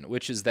religion,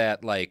 which is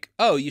that, like,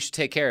 oh, you should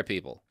take care of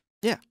people.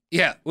 Yeah.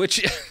 Yeah,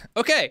 which,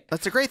 okay.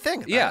 That's a great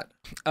thing. Yeah.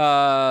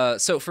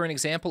 So for an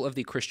example of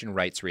the Christian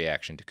right's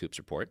reaction to Coop's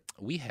report,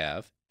 we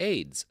have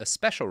AIDS, a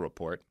special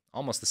report,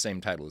 almost the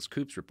same title as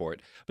Coop's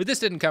report, but this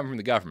didn't come from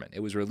the government.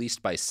 It was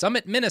released by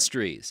Summit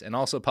Ministries and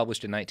also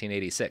published in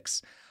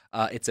 1986.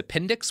 Its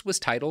appendix was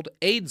titled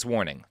AIDS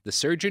Warning. The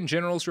Surgeon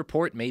General's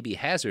report may be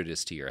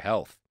hazardous to your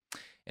health.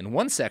 In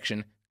one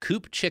section,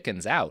 Coop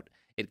chickens out.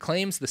 It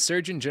claims the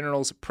Surgeon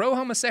General's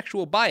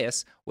pro-homosexual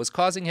bias was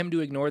causing him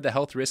to ignore the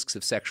health risks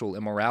of sexual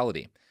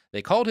immorality.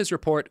 They called his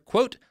report,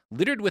 quote,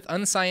 littered with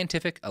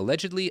unscientific,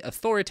 allegedly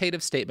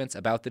authoritative statements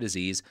about the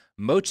disease,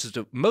 most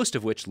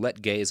of which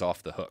let gays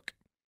off the hook.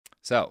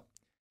 So,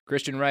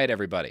 Christian right,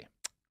 everybody.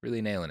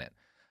 Really nailing it.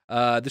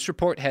 This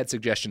report had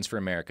suggestions for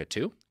America,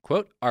 too.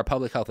 Quote, our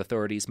public health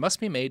authorities must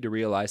be made to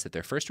realize that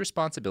their first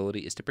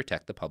responsibility is to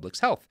protect the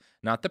public's health,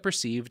 not the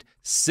perceived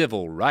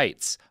civil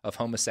rights of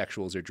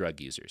homosexuals or drug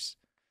users.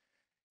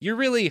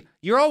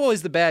 You're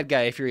always the bad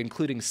guy if you're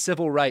including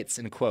civil rights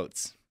in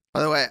quotes.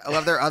 By the way, I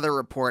love their other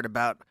report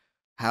about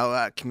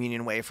how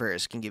communion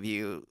wafers can give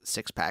you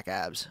 6-pack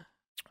abs.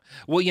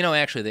 Well,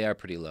 actually, they are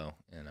pretty low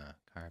in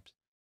carbs.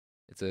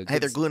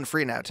 They're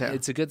gluten-free now, too.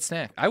 It's a good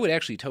snack. I would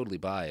actually totally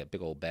buy a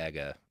big old bag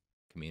of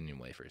communion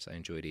wafers. I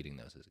enjoyed eating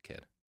those as a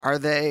kid. Are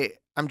they...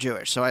 I'm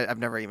Jewish, so I've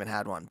never even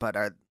had one, but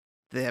do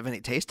they have any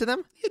taste to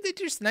them? Yeah, they're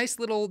just nice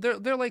little...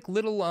 They're like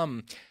little...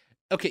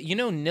 Okay,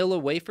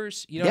 Nilla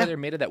wafers? How they're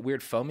made of that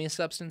weird foamy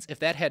substance? If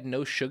that had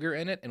no sugar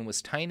in it and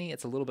was tiny,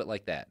 it's a little bit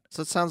like that.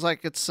 So it sounds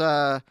like it's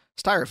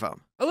styrofoam.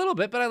 A little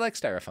bit, but I like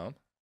styrofoam.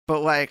 But,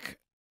 like,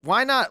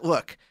 why not...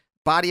 Look,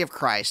 body of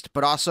Christ,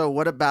 but also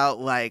what about,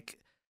 like...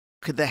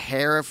 Could the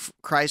hair of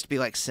Christ be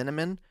like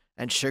cinnamon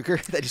and sugar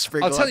that you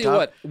sprinkle on top? I'll tell you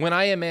what, when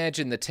I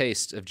imagine the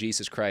taste of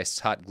Jesus Christ's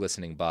hot,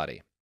 glistening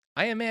body,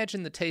 I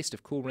imagine the taste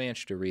of Cool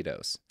Ranch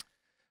Doritos.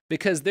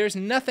 Because there's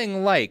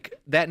nothing like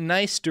that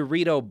nice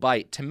Dorito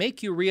bite to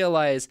make you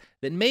realize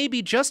that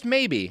maybe, just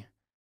maybe,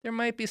 there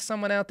might be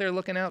someone out there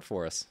looking out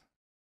for us.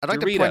 I'd like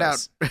to point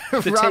out,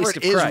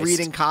 Robert is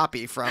reading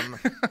copy from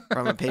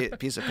a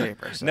piece of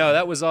paper. So. No,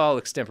 that was all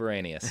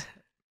extemporaneous.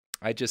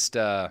 I just,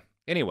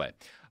 anyway,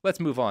 let's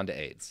move on to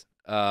AIDS.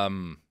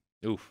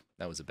 Oof,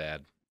 that was a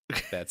bad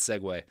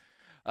segue.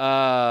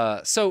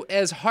 So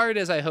as hard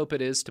as I hope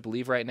it is to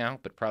believe right now,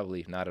 but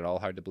probably not at all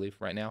hard to believe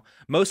right now,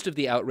 most of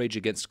the outrage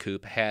against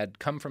Coop had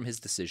come from his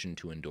decision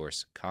to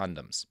endorse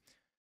condoms.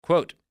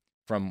 Quote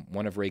from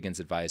one of Reagan's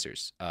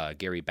advisors,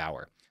 Gary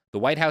Bauer, the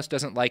White House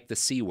doesn't like the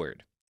C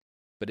word.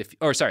 But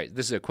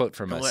this is a quote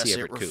from unless C. it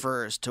Everett Koop.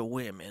 refers to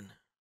women.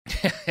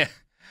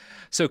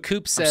 So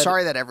Coop said... I'm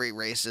sorry that every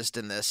racist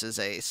in this is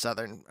a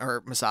Southern,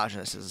 or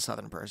misogynist is a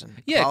Southern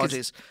person. Yeah,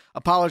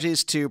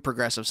 Apologies to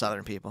progressive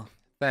Southern people.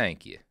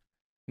 Thank you.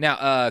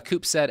 Now,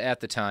 Coop said at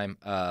the time,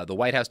 the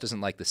White House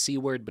doesn't like the C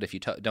word, but if you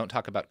don't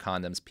talk about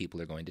condoms,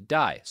 people are going to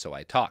die, so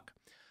I talk.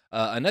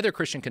 Another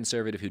Christian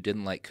conservative who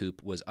didn't like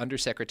Coop was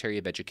Undersecretary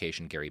of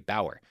Education Gary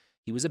Bauer.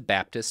 He was a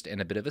Baptist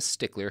and a bit of a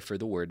stickler for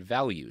the word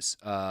values.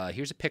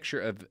 Here's a picture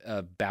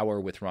of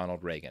Bauer with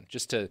Ronald Reagan,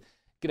 just to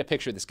get a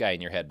picture of this guy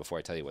in your head before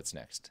I tell you what's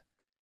next.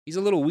 He's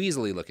a little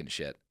weaselly looking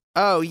shit.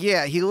 Oh,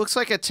 yeah. He looks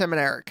like a Tim and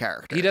Eric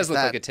character. He does look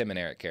like a Tim and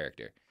Eric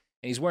character.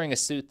 And he's wearing a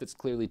suit that's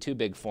clearly too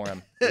big for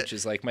him, which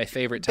is like my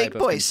favorite type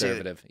of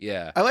conservative. Suit.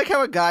 Yeah. I like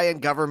how a guy in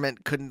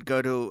government couldn't go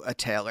to a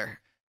tailor.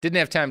 Didn't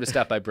have time to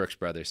stop by Brooks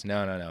Brothers.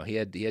 No. He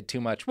had too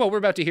much. Well, we're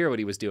about to hear what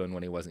he was doing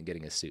when he wasn't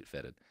getting his suit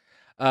fitted.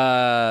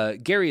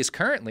 Gary is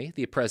currently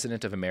the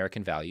president of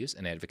American Values,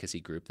 an advocacy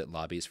group that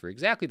lobbies for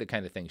exactly the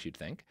kind of things you'd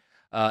think.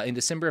 In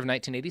December of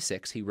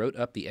 1986, he wrote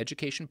up the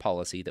education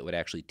policy that would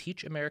actually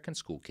teach American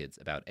school kids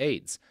about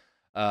AIDS.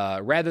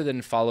 Rather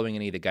than following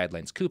any of the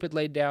guidelines Coop had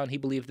laid down, he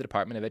believed the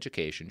Department of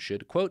Education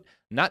should, quote,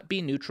 not be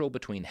neutral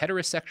between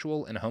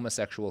heterosexual and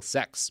homosexual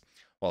sex.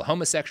 While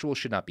homosexuals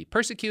should not be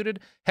persecuted,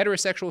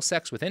 heterosexual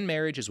sex within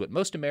marriage is what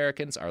most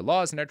Americans, our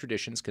laws, and our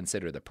traditions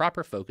consider the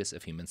proper focus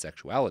of human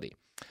sexuality.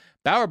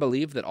 Bauer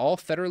believed that all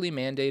federally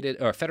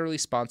mandated or federally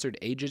sponsored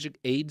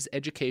AIDS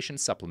education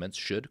supplements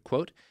should,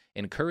 quote,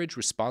 encourage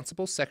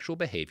responsible sexual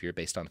behavior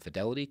based on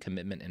fidelity,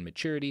 commitment, and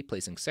maturity,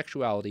 placing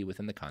sexuality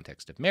within the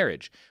context of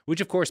marriage, which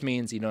of course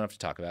means you don't have to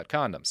talk about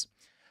condoms.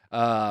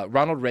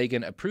 Ronald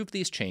Reagan approved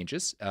these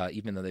changes,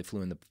 even though they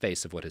flew in the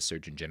face of what his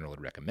Surgeon General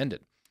had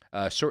recommended.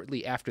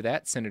 Shortly after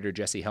that, Senator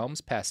Jesse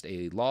Helms passed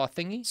a law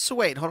thingy. So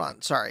wait, hold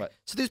on. Sorry. What?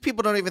 So these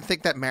people don't even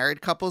think that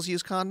married couples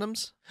use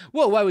condoms?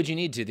 Well, why would you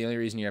need to? The only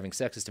reason you're having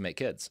sex is to make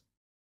kids.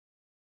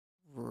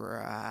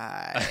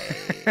 Right.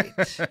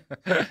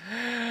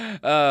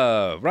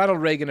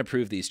 Ronald Reagan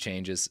approved these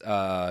changes.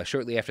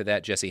 Shortly after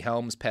that, Jesse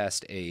Helms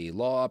passed a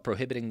law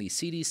prohibiting the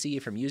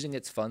CDC from using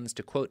its funds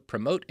to, quote,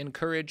 promote,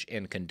 encourage,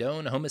 and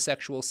condone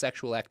homosexual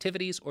sexual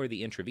activities or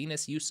the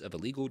intravenous use of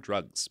illegal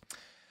drugs.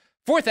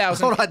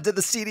 4,000. Hold on,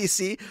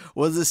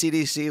 was the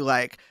CDC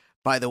like,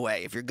 by the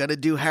way, if you're going to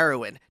do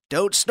heroin,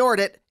 don't snort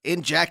it,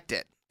 inject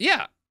it?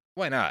 Yeah,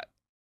 why not?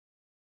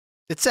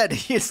 It said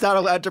it's not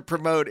allowed to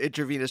promote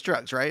intravenous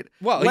drugs, right?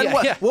 Well,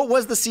 what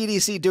was the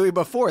CDC doing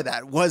before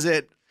that? Was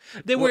it?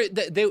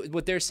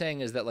 What they're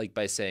saying is that, like,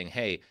 by saying,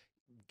 hey,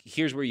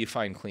 here's where you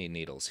find clean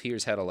needles.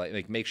 Here's how to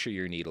like make sure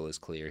your needle is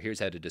clear. Here's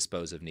how to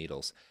dispose of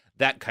needles.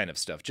 That kind of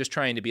stuff. Just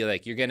trying to be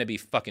like, you're going to be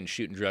fucking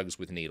shooting drugs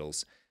with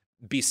needles.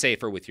 Be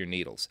safer with your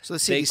needles. So the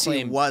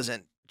CDC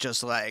wasn't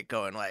just like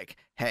going like,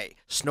 hey,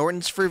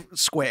 snorting's for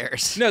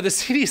squares. No, the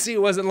CDC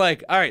wasn't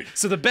like, all right,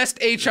 so the best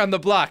H on the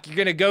block, you're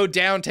going to go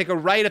down, take a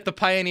right at the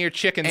Pioneer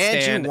Chicken stand.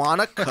 And you want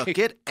to cook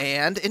it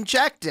and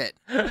inject it.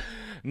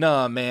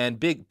 No, man,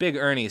 Big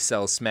Ernie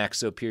sells smack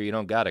so pure you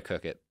don't got to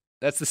cook it.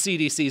 That's the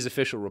CDC's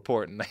official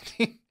report in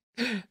 19...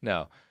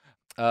 No.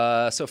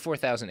 So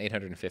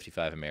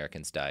 4,855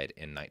 Americans died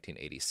in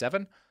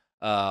 1987.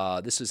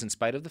 This was in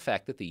spite of the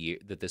fact that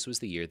this was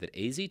the year that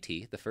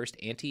AZT, the first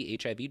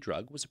anti-HIV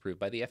drug, was approved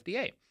by the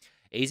FDA.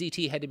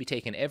 AZT had to be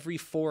taken every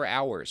 4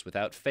 hours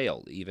without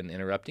fail, even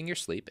interrupting your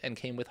sleep, and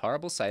came with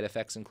horrible side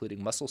effects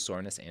including muscle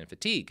soreness and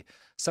fatigue.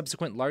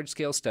 Subsequent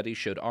large-scale studies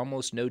showed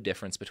almost no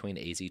difference between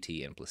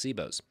AZT and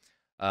placebos.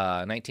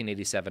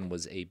 1987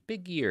 was a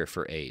big year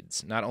for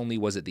AIDS. Not only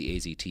was it the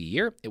AZT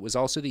year, it was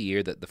also the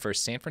year that the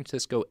first San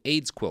Francisco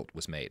AIDS quilt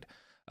was made.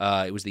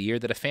 It was the year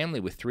that a family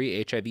with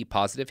 3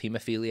 HIV-positive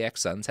hemophiliac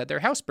sons had their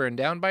house burned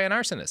down by an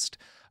arsonist.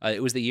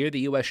 It was the year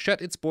the U.S.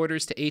 shut its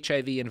borders to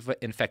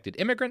HIV-infected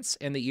immigrants,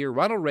 and the year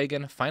Ronald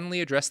Reagan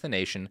finally addressed the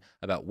nation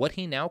about what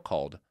he now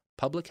called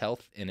public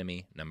health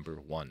enemy number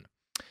 1.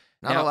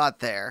 Not a lot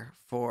there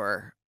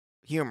for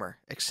humor,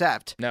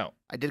 except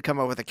I did come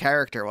up with a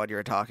character while you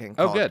were talking.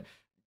 Oh, good.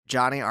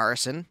 Johnny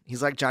Arson.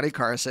 He's like Johnny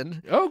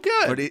Carson. Oh,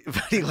 good.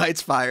 But he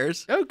lights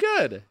fires. Oh,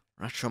 good.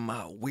 That's some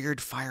weird,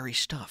 fiery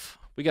stuff.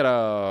 We got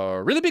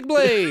a really big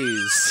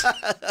blaze.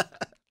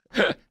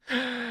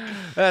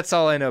 That's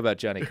all I know about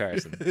Johnny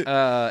Carson.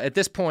 At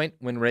this point,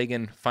 when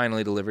Reagan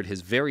finally delivered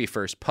his very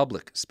first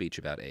public speech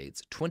about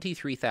AIDS,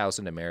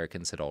 23,000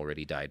 Americans had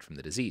already died from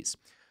the disease.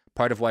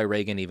 Part of why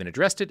Reagan even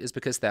addressed it is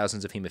because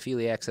thousands of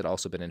hemophiliacs had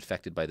also been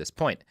infected by this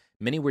point.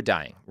 Many were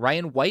dying.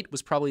 Ryan White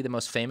was probably the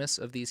most famous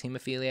of these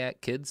hemophiliac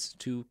kids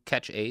to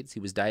catch AIDS. He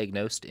was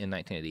diagnosed in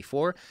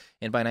 1984,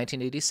 and by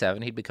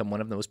 1987, he'd become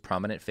one of the most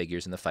prominent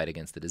figures in the fight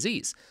against the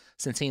disease.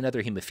 Since he and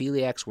other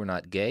hemophiliacs were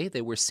not gay,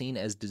 they were seen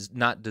as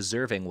not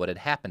deserving what had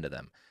happened to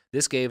them.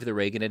 This gave the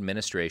Reagan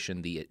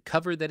administration the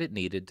cover that it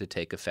needed to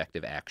take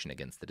effective action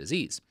against the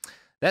disease.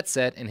 That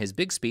said, in his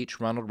big speech,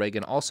 Ronald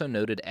Reagan also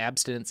noted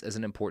abstinence as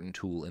an important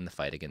tool in the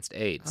fight against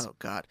AIDS. Oh,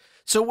 God.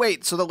 So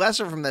wait, so the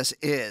lesson from this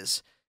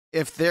is,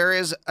 if there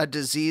is a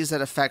disease that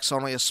affects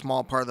only a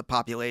small part of the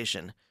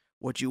population,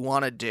 what you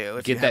want to do,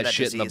 if get you have that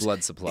shit disease, in the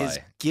blood supply.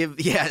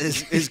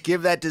 Is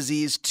give that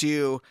disease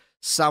to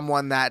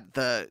someone that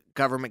the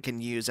government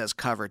can use as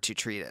cover to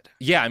treat it.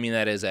 Yeah, I mean,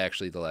 that is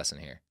actually the lesson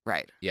here.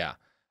 Right. Yeah.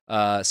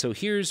 So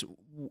here's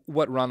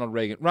what Ronald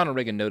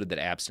Reagan noted that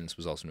abstinence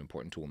was also an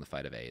important tool in the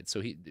fight of AIDS.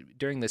 So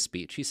during this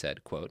speech, he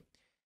said, quote,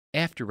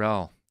 "After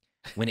all,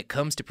 when it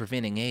comes to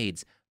preventing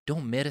AIDS,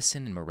 don't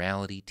medicine and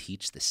morality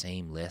teach the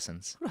same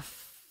lessons?" What a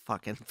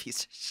fucking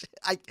piece of shit.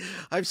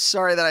 I'm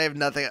sorry that I have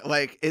nothing.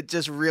 Like, it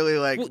just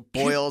really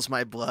boils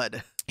my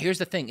blood. Here's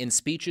the thing. In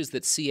speeches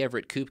that C.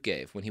 Everett Koop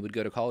gave when he would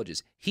go to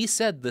colleges, he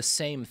said the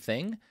same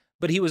thing,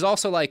 but he was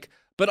also like,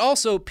 but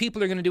also,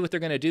 people are going to do what they're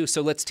going to do,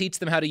 so let's teach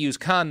them how to use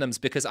condoms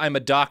because I'm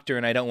a doctor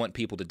and I don't want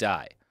people to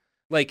die.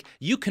 Like,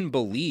 you can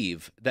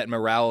believe that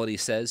morality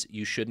says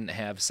you shouldn't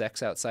have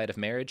sex outside of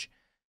marriage.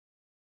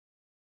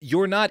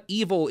 You're not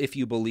evil if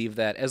you believe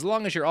that, as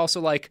long as you're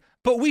also like,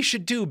 but we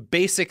should do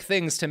basic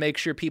things to make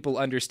sure people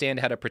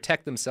understand how to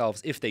protect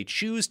themselves if they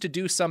choose to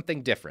do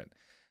something different.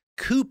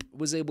 Koop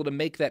was able to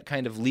make that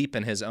kind of leap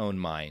in his own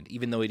mind,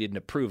 even though he didn't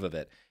approve of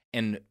it,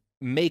 and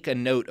make a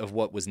note of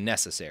what was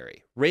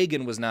necessary.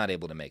 Reagan was not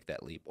able to make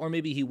that leap. Or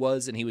maybe he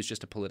was, and he was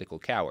just a political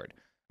coward.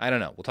 I don't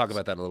know. We'll talk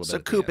about that a little bit. So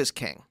Koop is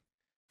king.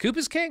 Koop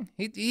is king.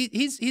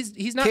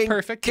 He's not king,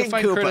 perfect. King You'll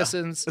find Koopa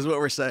criticisms. Is what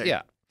we're saying.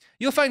 Yeah.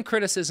 You'll find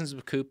criticisms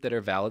of Koop that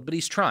are valid, but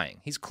he's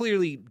trying. He's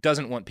clearly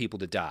doesn't want people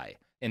to die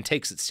and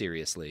takes it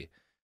seriously,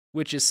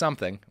 which is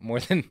something more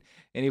than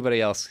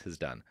anybody else has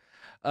done.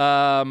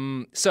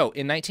 So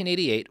in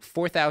 1988,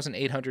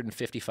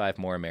 4,855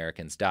 more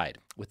Americans died.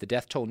 With the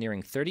death toll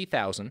nearing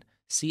 30,000,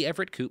 C.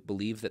 Everett Koop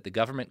believed that the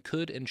government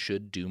could and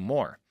should do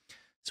more.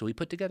 So he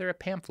put together a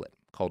pamphlet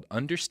called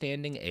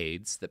Understanding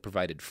AIDS that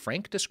provided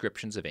frank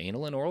descriptions of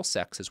anal and oral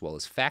sex as well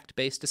as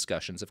fact-based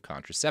discussions of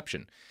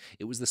contraception.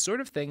 It was the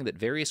sort of thing that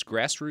various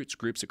grassroots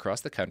groups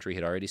across the country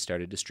had already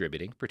started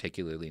distributing,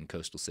 particularly in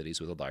coastal cities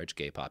with a large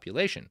gay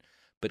population.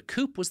 But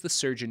Koop was the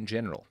Surgeon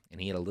General, and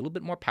he had a little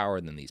bit more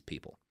power than these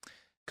people.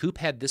 Coop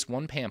had this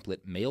one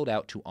pamphlet mailed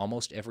out to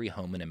almost every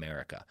home in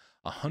America.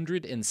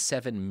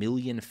 107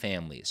 million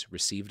families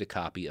received a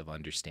copy of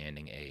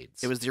Understanding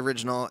AIDS. It was the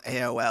original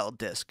AOL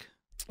disc.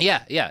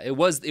 Yeah. It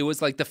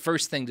was like the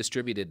first thing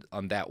distributed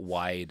on that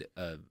wide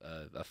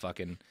a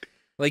fucking,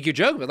 like, you're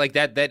joking, but like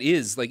that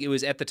is like, it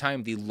was at the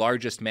time the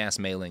largest mass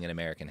mailing in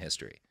American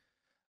history.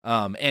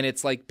 And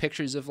it's like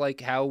pictures of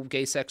like how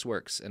gay sex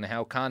works and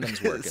how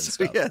condoms work and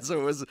stuff. Yeah, so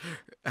it was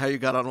how you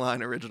got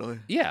online originally.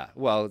 Yeah,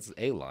 well, it's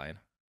a line.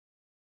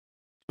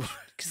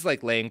 It's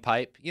like laying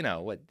pipe, you know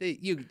what?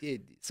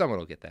 Someone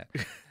will get that.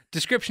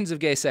 Descriptions of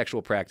gay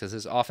sexual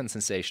practices, often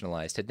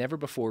sensationalized, had never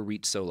before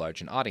reached so large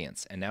an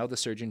audience, and now the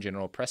Surgeon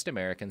General pressed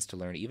Americans to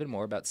learn even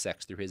more about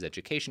sex through his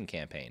education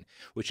campaign,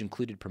 which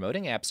included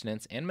promoting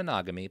abstinence and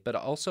monogamy, but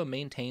also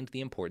maintained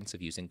the importance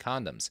of using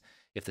condoms.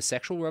 If the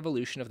sexual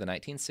revolution of the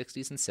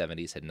 1960s and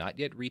 70s had not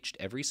yet reached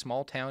every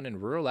small town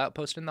and rural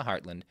outpost in the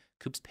heartland,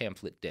 Coop's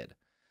pamphlet did.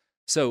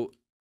 So,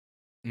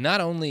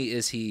 not only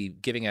is he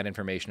giving out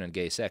information on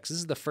gay sex, this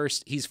is the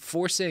first, he's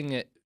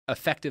forcing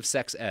effective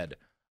sex ed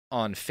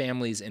on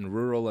families in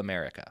rural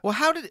America. Well,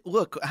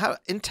 how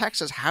in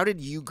Texas, how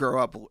did you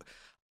grow up?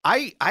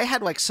 I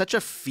had like such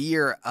a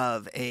fear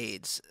of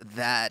AIDS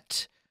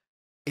that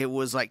it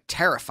was like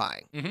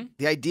terrifying. Mm-hmm.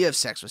 The idea of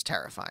sex was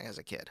terrifying as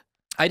a kid.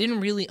 I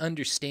didn't really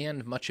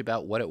understand much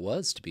about what it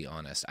was, to be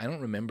honest. I don't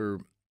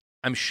remember.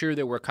 I'm sure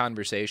there were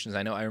conversations.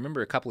 I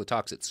remember a couple of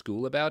talks at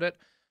school about it,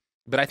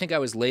 but I think I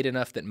was late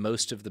enough that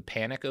most of the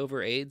panic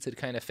over AIDS had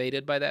kind of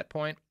faded by that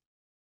point.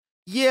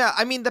 Yeah,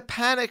 I mean, the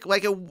panic,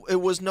 like,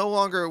 it was no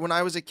longer when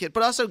I was a kid,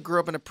 but I also grew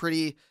up in a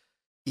pretty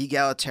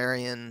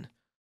egalitarian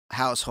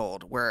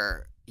household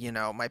where, you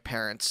know, my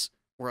parents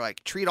were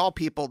like, treat all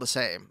people the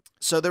same.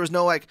 So there was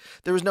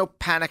no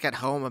panic at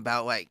home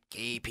about, like,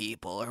 gay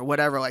people or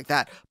whatever like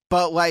that.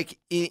 But, like,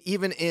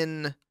 even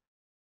in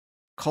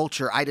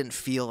culture, I didn't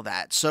feel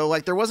that. So,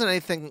 like, there wasn't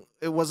anything,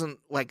 it wasn't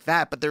like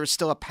that, but there was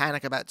still a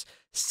panic about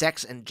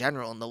sex in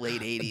general in the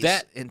late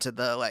 80s into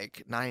the,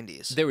 like,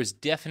 90s. There was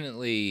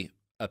definitely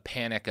a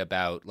panic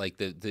about like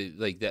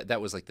that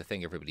was like the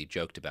thing everybody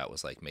joked about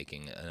was like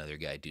making another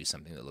guy do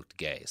something that looked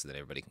gay so that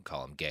everybody can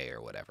call him gay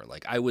or whatever.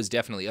 Like I was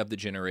definitely of the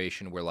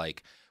generation where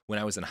like when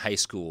I was in high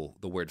school,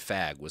 the word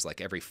fag was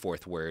like every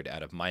fourth word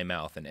out of my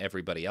mouth and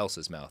everybody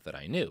else's mouth that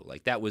I knew.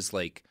 Like that was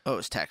like, oh, it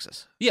was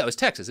Texas. Yeah, it was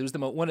Texas. It was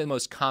one of the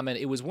most common.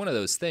 It was one of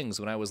those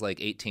things when I was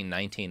like 18,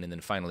 19 and then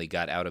finally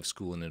got out of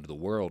school and into the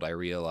world. I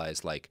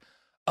realized like,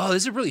 oh,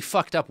 this is a really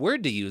fucked up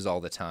word to use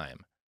all the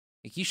time.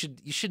 Like you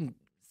shouldn't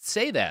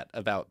say that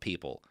about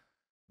people.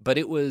 But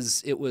it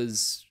was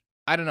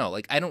I don't know,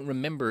 like I don't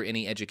remember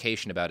any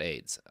education about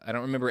AIDS. I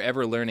don't remember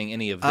ever learning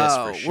any of this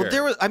for sure.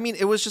 Well,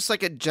 it was just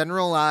like a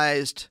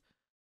generalized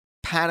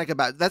panic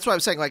about, that's what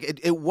I'm saying,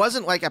 like it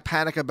wasn't like a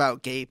panic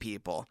about gay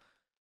people.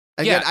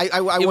 Again, yeah,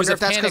 I wonder if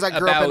that's because I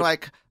grew up in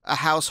like a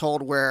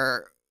household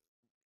where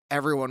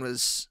everyone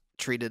was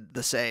treated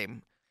the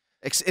same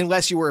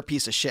unless you were a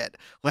piece of shit.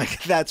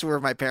 Like that's where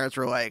my parents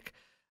were like,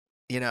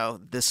 you know,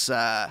 this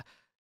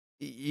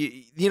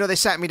you know, they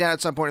sat me down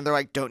at some point and they're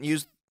like, don't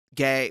use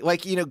gay.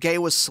 Like, you know, gay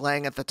was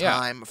slang at the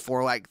time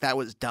for like, that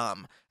was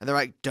dumb. And they're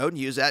like, don't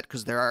use that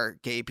because there are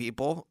gay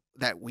people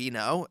that we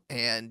know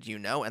and you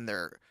know, and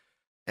they're,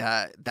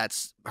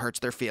 that's hurts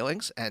their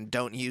feelings, and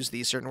don't use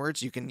these certain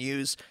words. You can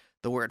use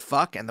the word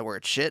fuck and the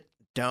word shit.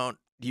 Don't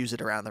use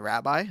it around the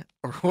rabbi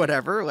or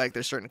whatever. Like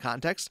there's certain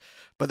contexts,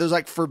 but there's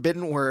like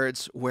forbidden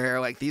words where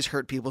like these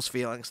hurt people's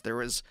feelings. There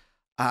was,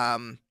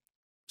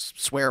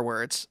 swear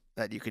words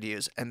that you could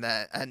use,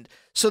 and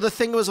so the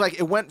thing was like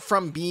it went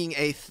from being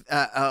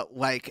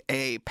like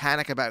a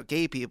panic about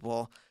gay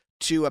people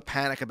to a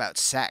panic about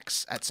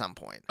sex at some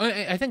point.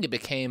 I think it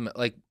became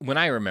like when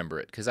I remember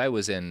it because I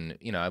was in,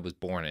 you know, I was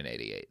born in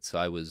 '88, so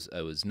I was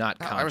not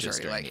conscious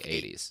during the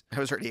 '80s. I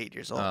was already 8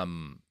 years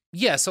old.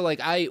 Yeah, so like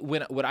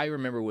what I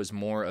remember was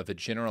more of a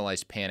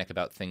generalized panic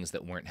about things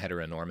that weren't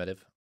heteronormative.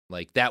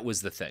 Like that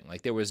was the thing.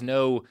 Like there was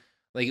no,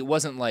 like it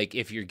wasn't like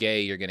if you're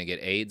gay you're gonna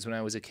get AIDS when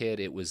I was a kid.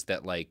 It was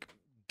that like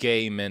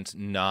gay meant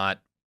not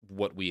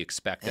what we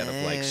expect out of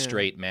like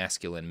straight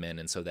masculine men,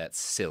 and so that's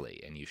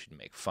silly and you should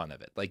make fun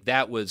of it. Like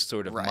that was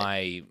sort of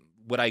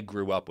what I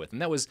grew up with,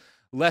 and that was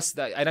less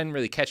that I didn't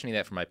really catch any of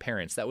that from my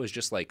parents. That was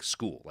just like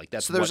school. Like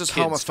that's so there was just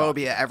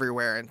homophobia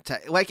everywhere, and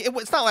like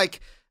it's not like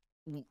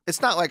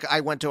I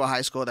went to a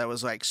high school that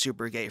was like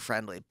super gay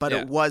friendly, but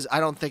it was.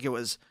 I don't think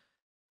the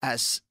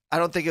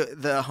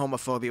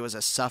homophobia was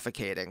as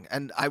suffocating.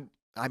 And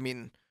I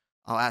mean,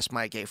 I'll ask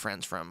my gay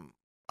friends from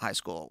high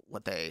school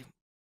what they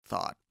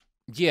thought.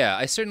 Yeah,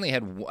 I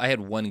had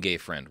one gay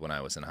friend when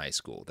I was in high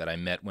school that I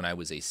met when I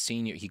was a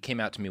senior. He came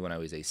out to me when I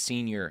was a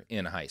senior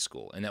in high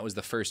school, and that was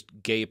the first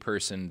gay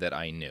person that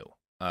I knew.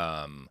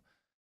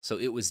 So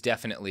it was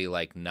definitely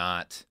like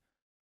not,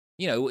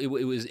 you know, it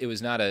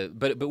was not a,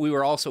 but we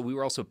were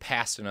also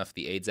past enough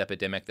the AIDS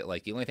epidemic that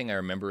like the only thing I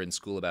remember in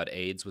school about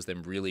AIDS was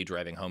them really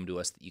driving home to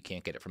us that you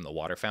can't get it from the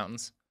water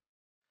fountains.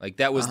 Like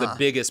that was the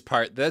biggest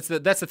part. That's the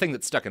thing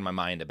that stuck in my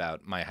mind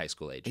about my high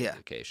school age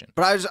education.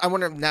 But I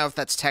wonder now if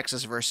that's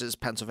Texas versus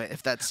Pennsylvania.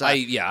 If that's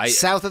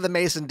south of the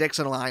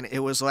Mason-Dixon line, it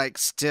was like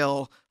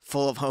still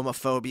full of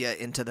homophobia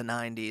into the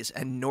 90s,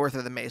 and north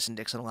of the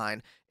Mason-Dixon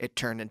line, it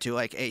turned into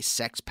like a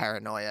sex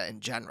paranoia in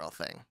general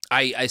thing.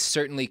 I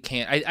certainly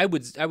can't. I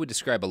would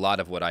describe a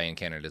lot of what I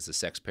encountered as a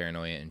sex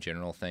paranoia in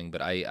general thing,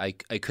 but I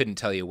couldn't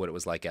tell you what it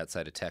was like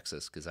outside of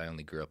Texas because I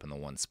only grew up in the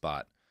one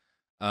spot.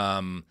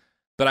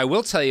 But I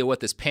will tell you what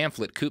this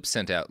pamphlet Coop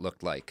sent out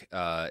looked like.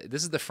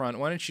 This is the front.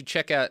 Why don't you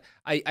check out?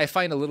 I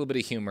find a little bit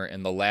of humor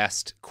in the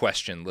last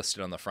question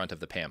listed on the front of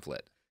the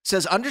pamphlet. It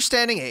says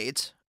Understanding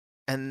AIDS,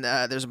 and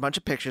there's a bunch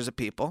of pictures of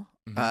people.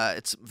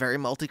 It's very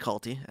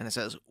multi-culti, and it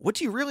says, what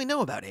do you really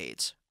know about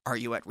AIDS? Are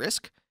you at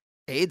risk?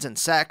 AIDS and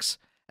sex,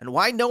 and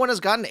why no one has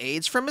gotten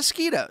AIDS from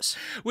mosquitoes.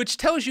 Which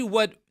tells you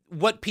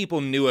what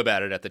people knew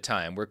about it at the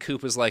time, where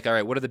Coop was like, all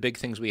right, what are the big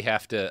things we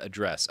have to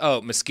address?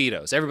 Oh,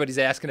 mosquitoes. Everybody's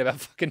asking about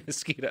fucking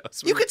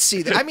mosquitoes. You could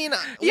see that. I mean,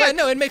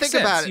 it makes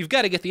sense. About it. You've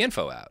got to get the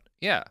info out.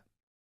 Yeah.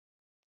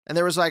 And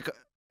there was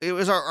it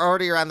was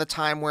already around the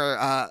time where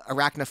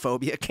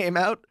arachnophobia came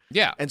out.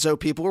 Yeah. And so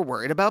people were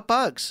worried about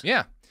bugs.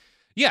 Yeah.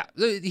 Yeah,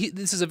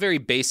 this is a very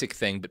basic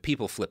thing, but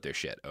people flip their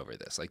shit over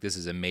this. Like, this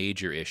is a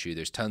major issue.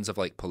 There's tons of,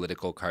 like,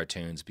 political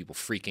cartoons, people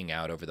freaking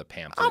out over the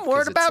pamphlet. I'm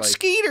worried about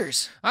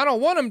skeeters. I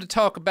don't want them to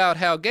talk about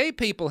how gay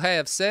people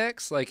have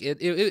sex. Like,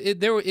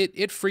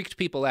 it freaked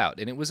people out,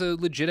 and it was a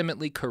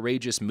legitimately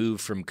courageous move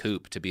from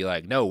Coop to be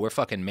like, no, we're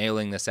fucking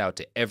mailing this out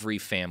to every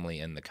family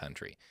in the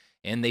country.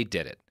 And they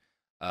did it.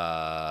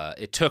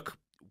 It took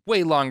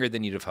way longer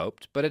than you'd have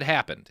hoped, but it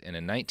happened. And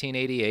in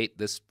 1988,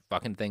 this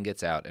fucking thing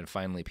gets out, and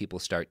finally people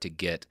start to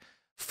get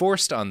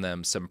forced on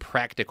them some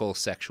practical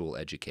sexual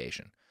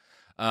education.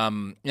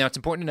 Now, it's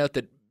important to note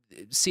that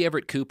C.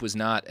 Everett Koop was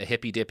not a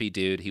hippy-dippy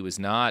dude. He was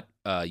not,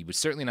 you would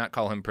certainly not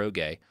call him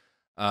pro-gay.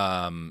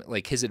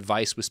 Like, his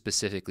advice was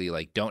specifically,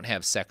 like, don't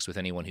have sex with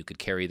anyone who could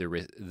carry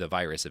the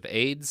virus of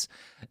AIDS.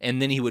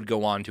 And then he would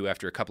go on to,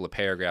 after a couple of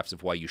paragraphs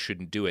of why you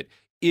shouldn't do it,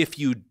 if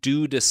you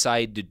do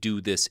decide to do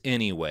this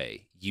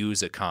anyway,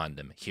 use a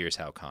condom. Here's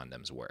how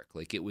condoms work.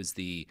 Like, it was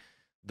the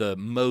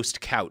most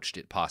couched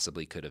it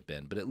possibly could have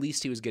been, but at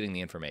least he was getting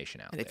the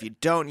information out. And if you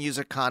don't use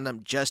a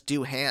condom, just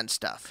do hand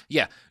stuff.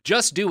 Yeah,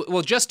 Just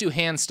Do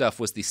Hand Stuff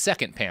was the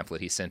second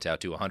pamphlet he sent out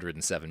to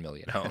 107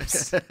 million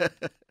homes.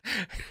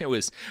 It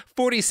was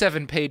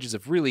 47 pages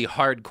of really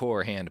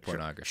hardcore hand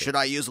pornography. Should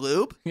I use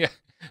lube? Yeah.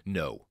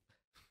 No.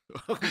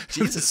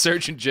 The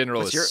Surgeon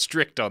General is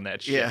strict on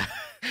that shit. Yeah.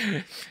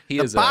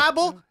 The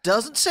Bible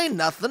doesn't say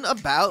nothing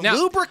about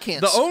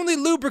lubricants. The only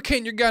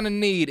lubricant you're going to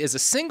need is a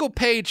single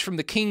page from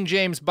the King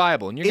James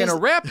Bible, and you're going to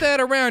wrap that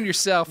around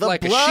yourself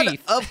like a sheath. The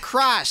blood of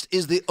Christ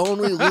is the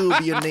only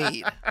lube you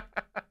need.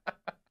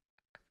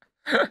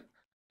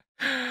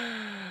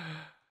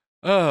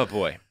 Oh,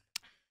 boy.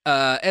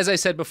 As I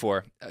said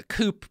before,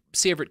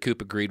 C. Everett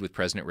Koop agreed with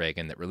President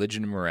Reagan that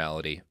religion and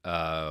morality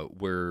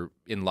were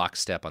in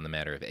lockstep on the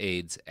matter of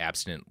AIDS.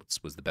 Abstinence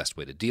was the best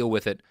way to deal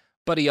with it.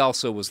 But he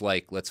also was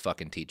like, let's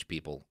fucking teach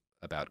people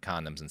about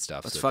condoms and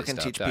stuff. Let's fucking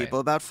teach people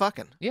about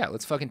fucking. Yeah,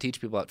 let's fucking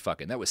teach people about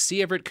fucking. That was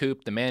C. Everett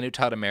Koop, the man who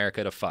taught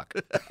America to fuck.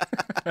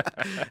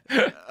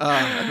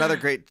 Another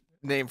great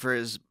name for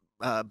his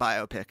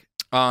biopic.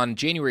 On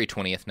January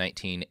 20th,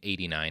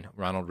 1989,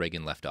 Ronald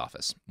Reagan left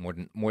office.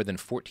 More than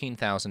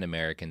 14,000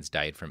 Americans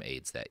died from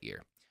AIDS that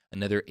year.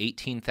 Another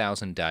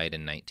 18,000 died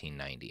in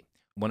 1990.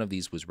 One of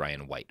these was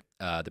Ryan White.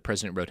 The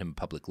president wrote him a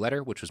public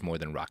letter, which was more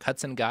than Rock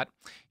Hudson got.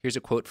 Here's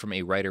a quote from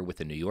a writer with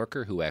The New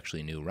Yorker who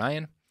actually knew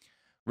Ryan.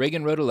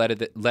 Reagan wrote a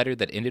letter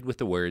that ended with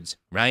the words,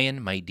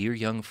 "Ryan, my dear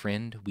young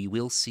friend, we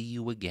will see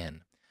you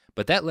again."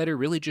 But that letter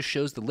really just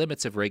shows the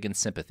limits of Reagan's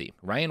sympathy.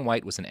 Ryan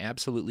White was an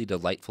absolutely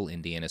delightful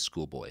Indiana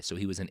schoolboy, so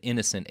he was an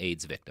innocent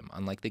AIDS victim,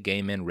 unlike the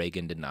gay men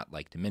Reagan did not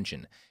like to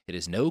mention. It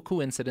is no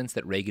coincidence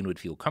that Reagan would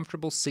feel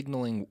comfortable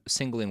singling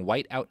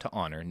White out to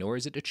honor, nor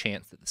is it a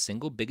chance that the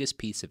single biggest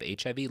piece of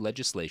HIV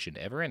legislation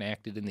ever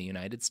enacted in the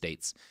United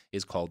States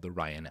is called the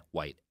Ryan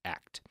White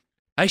Act.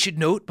 I should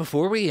note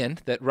before we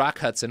end that Rock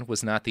Hudson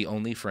was not the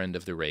only friend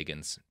of the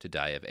Reagans to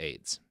die of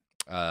AIDS.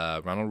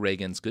 Ronald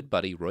Reagan's good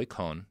buddy, Roy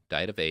Cohn,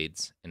 died of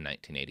AIDS in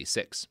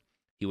 1986.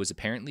 He was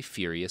apparently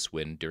furious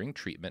when, during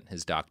treatment,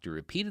 his doctor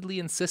repeatedly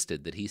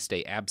insisted that he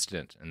stay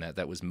abstinent, and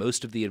that was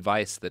most of the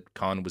advice that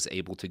Cohn was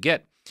able to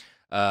get.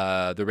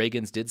 The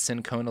Reagans did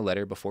send Cohn a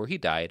letter before he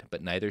died,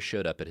 but neither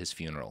showed up at his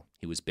funeral.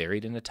 He was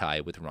buried in a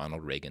tie with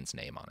Ronald Reagan's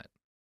name on it.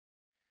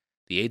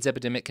 The AIDS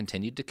epidemic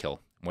continued to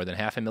kill. More than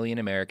 500,000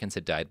 Americans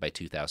had died by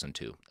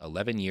 2002,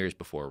 11 years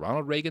before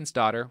Ronald Reagan's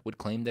daughter would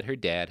claim that her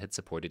dad had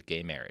supported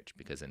gay marriage,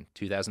 because in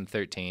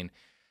 2013,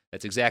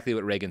 that's exactly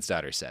what Reagan's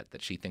daughter said,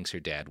 that she thinks her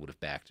dad would have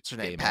backed gay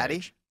marriage.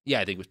 Patty? Yeah,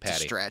 I think it was Patty.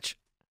 It's a stretch.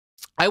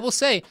 I will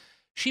say,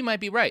 she might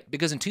be right,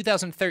 because in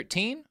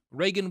 2013,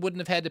 Reagan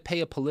wouldn't have had to pay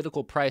a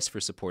political price for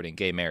supporting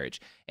gay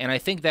marriage, and I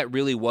think that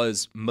really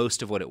was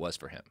most of what it was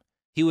for him.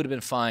 He would have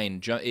been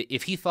fine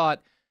if he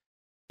thought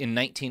in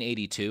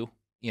 1982,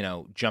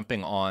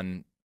 jumping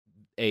on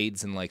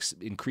AIDS and like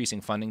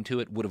increasing funding to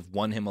it would have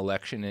won him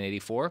election in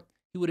 '84,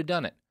 he would have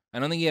done it. I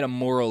don't think he had a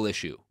moral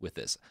issue with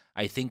this.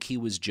 I think he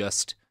was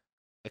just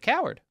a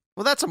coward.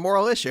 Well, that's a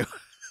moral issue.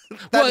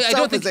 Well, I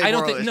don't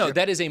think. No,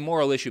 that is a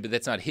moral issue, but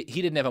that's not. He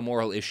didn't have a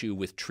moral issue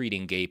with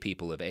treating gay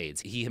people of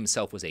AIDS. He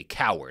himself was a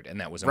coward,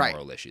 and that was a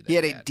moral issue. He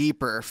had a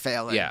deeper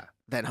failing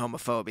than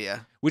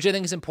homophobia, which I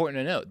think is important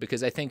to note,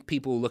 because I think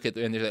people look at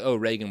and they're like, "Oh,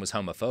 Reagan was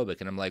homophobic,"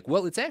 and I'm like,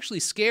 "Well, it's actually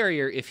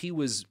scarier if he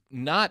was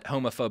not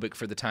homophobic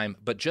for the time,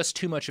 but just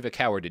too much of a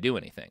coward to do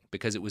anything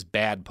because it was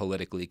bad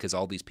politically, because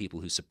all these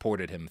people who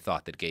supported him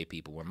thought that gay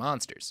people were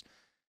monsters."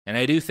 And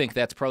I do think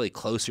that's probably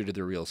closer to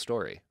the real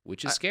story,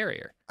 which is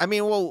scarier. I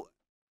mean, well.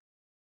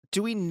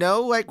 Do we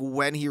know, like,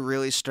 when he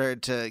really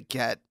started to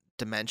get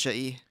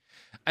dementia-y?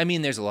 I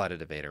mean, there's a lot of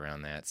debate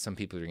around that. Some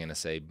people are going to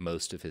say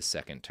most of his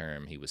second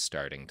term, he was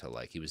starting to,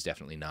 like, he was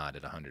definitely not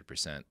at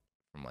 100%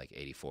 from, like,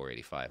 84,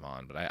 85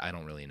 on, but I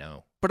don't really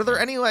know. But are there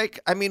any, like,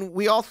 I mean,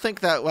 we all think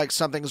that, like,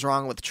 something's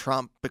wrong with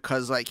Trump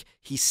because, like,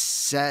 he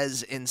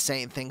says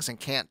insane things and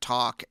can't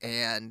talk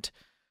and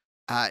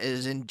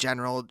is, in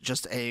general,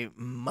 just a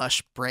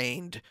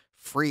mush-brained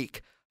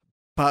freak.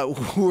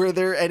 But were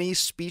there any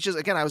speeches?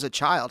 Again, I was a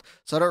child,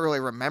 so I don't really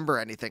remember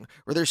anything.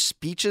 Were there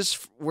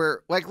speeches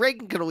where, like,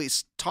 Reagan could at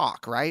least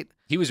talk, right?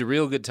 He was a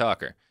real good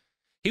talker.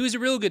 He was a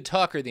real good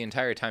talker the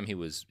entire time he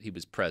was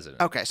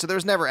president. Okay, so there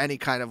was never any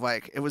kind of,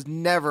 like, it was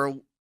never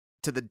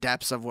to the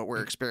depths of what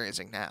we're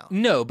experiencing now.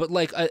 No, but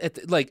like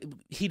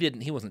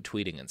he wasn't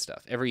tweeting and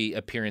stuff. Every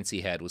appearance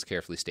he had was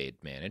carefully stage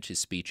managed. His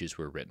speeches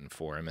were written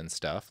for him and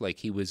stuff. Like,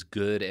 he was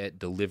good at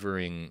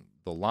delivering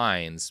the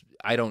lines.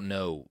 I don't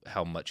know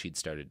how much he'd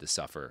started to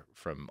suffer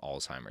from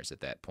Alzheimer's at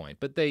that point,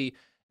 but they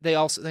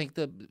also, like,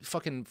 the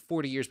fucking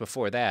 40 years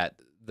before that,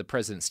 the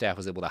president's staff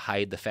was able to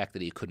hide the fact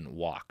that he couldn't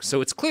walk.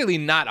 So it's clearly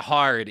not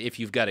hard if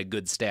you've got a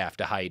good staff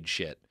to hide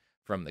shit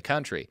from the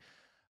country,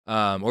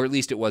 or at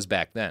least it was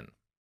back then.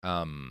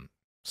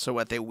 So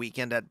what, they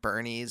weakened at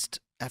Bernie's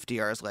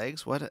FDR's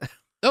legs? What?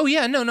 Oh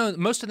yeah, no.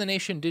 Most of the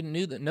nation didn't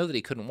know that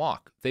he couldn't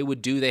walk.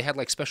 They had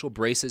like special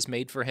braces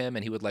made for him,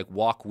 and he would like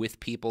walk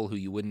with people who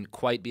you wouldn't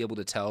quite be able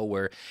to tell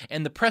where.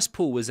 And the press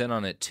pool was in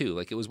on it too.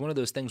 Like, it was one of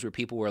those things where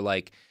people were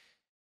like,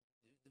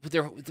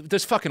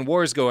 "There's fucking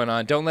wars going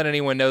on. Don't let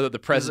anyone know that the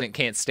president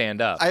can't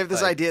stand up." I have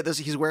this idea.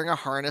 He's wearing a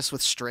harness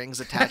with strings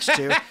attached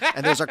to,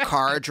 and there's a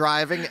car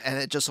driving, and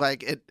it just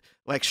like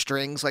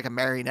strings like a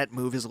marionette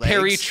move his legs.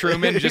 Harry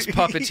Truman just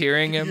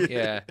puppeteering him.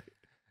 Yeah.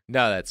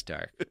 No, that's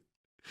dark.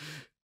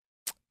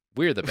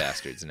 We're the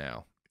bastards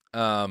now.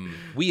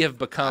 We have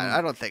become.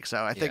 I don't think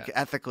so. I think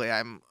ethically,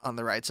 I'm on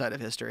the right side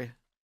of history.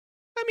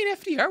 I mean,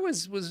 FDR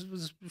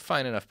was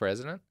fine enough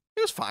president.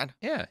 He was fine.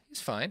 Yeah,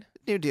 he's fine.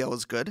 New Deal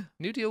was good.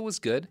 New Deal was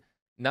good.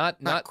 Not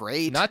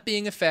great. Not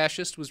being a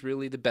fascist was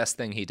really the best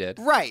thing he did.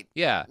 Right.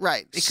 Yeah.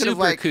 Right. It could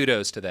have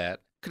kudos to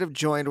that. Could have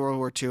joined World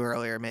War II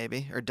earlier,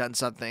 maybe, or done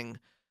something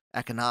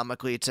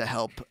economically to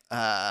help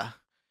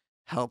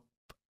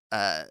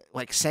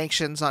like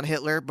sanctions on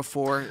Hitler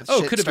before.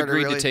 Could have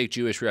agreed to take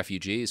Jewish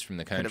refugees from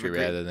the country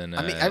rather than.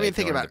 I mean,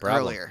 think about it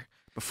earlier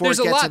before it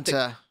gets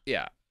into.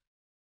 Yeah.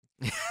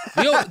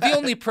 The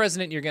only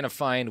president you're going to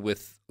find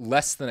with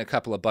less than a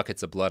couple of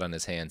buckets of blood on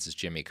his hands is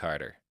Jimmy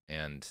Carter,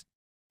 and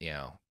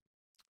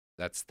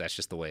that's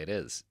just the way it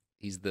is.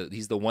 He's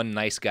the one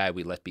nice guy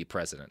we let be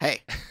president.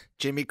 Hey,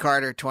 Jimmy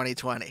Carter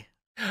 2020.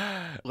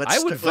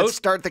 Let's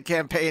start the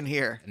campaign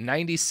here.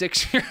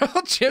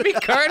 96-year-old Jimmy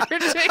Carter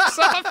takes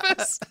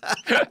office.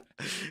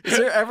 Is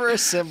there ever a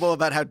symbol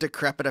about how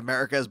decrepit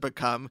America has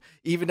become,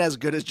 even as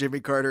good as Jimmy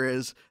Carter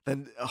is,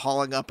 than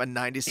hauling up a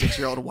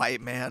 96-year-old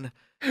white man?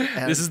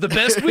 This is the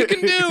best we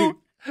can do.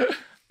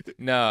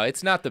 No,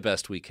 it's not the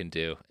best we can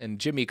do. And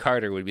Jimmy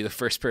Carter would be the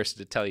first person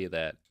to tell you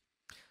that.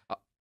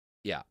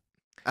 Yeah.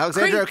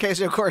 Alexandria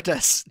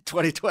Ocasio-Cortez,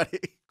 2020.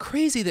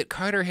 Crazy that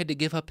Carter had to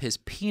give up his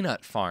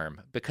peanut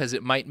farm because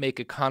it might make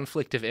a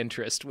conflict of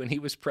interest when he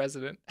was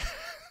president.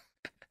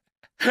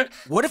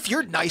 What if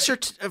you're nicer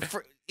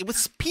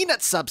with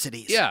peanut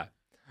subsidies? Yeah.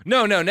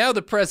 No, now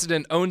the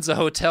president owns a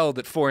hotel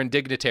that foreign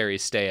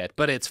dignitaries stay at,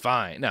 but it's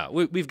fine. No,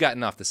 we've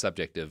gotten off the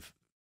subject of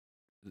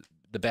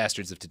the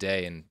bastards of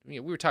today, and we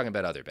were talking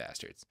about other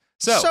bastards.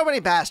 So many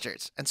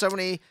bastards, and so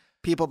many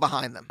people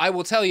behind them. I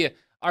will tell you,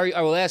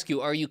 I will ask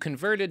you, are you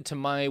converted to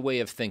my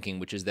way of thinking,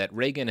 which is that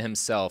Reagan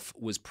himself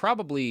was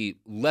probably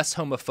less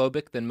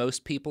homophobic than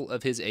most people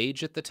of his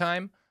age at the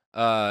time,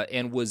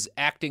 and was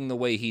acting the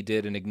way he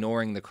did and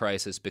ignoring the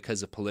crisis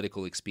because of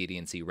political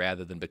expediency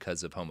rather than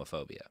because of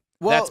homophobia?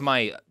 Well, that's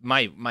my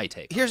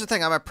take. Here's the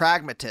thing. I'm a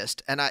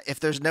pragmatist, and if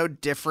there's no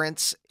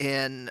difference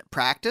in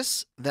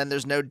practice, then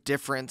there's no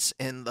difference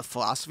in the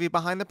philosophy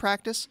behind the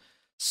practice.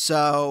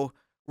 So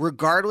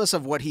regardless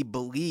of what he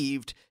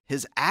believed,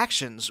 his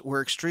actions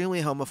were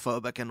extremely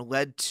homophobic and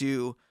led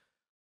to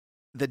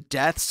the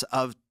deaths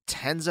of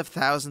tens of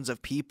thousands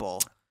of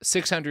people.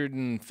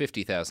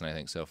 650,000, I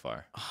think, so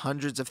far.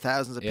 Hundreds of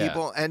thousands of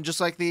people. And just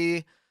like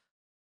the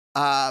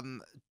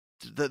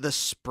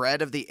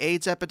spread of the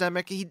AIDS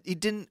epidemic, he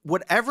didn't,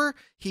 whatever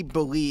he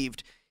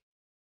believed,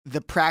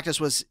 the practice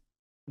was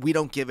we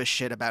don't give a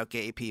shit about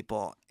gay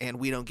people and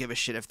we don't give a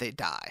shit if they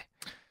die.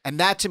 And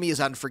that to me is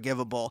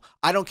unforgivable.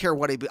 I don't care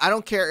what I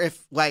don't care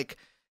if like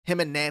him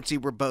and Nancy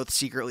were both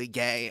secretly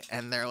gay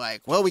and they're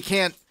like, well, we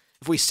can't,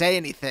 if we say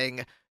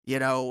anything, you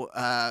know,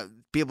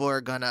 people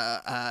are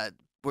gonna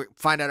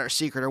find out our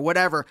secret or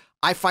whatever.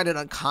 I find it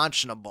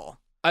unconscionable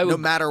no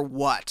matter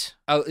what.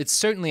 It's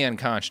certainly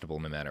unconscionable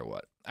no matter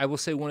what. I will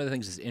say one of the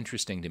things that's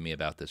interesting to me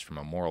about this from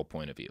a moral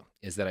point of view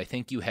is that I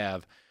think you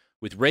have,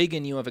 with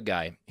Reagan, you have a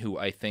guy who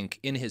I think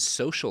in his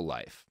social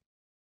life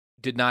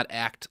did not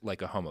act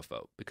like a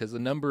homophobe because a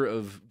number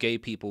of gay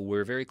people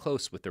were very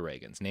close with the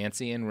Reagans.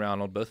 Nancy and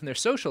Ronald, both in their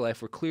social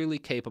life, were clearly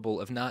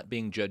capable of not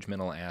being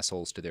judgmental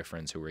assholes to their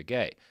friends who were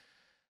gay.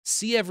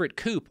 C. Everett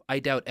Koop, I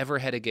doubt, ever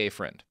had a gay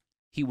friend.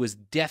 He was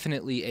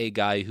definitely a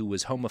guy who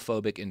was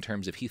homophobic in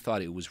terms of he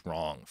thought it was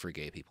wrong for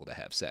gay people to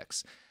have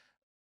sex.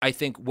 I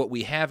think what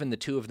we have in the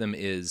two of them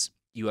is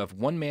you have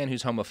one man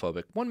who's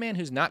homophobic, one man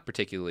who's not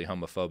particularly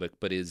homophobic,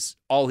 but is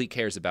all he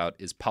cares about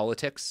is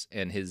politics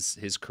and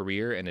his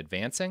career and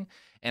advancing.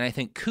 And I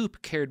think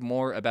Koop cared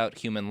more about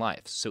human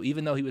life. So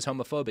even though he was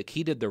homophobic,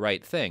 he did the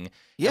right thing.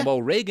 Yeah. And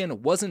while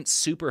Reagan wasn't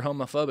super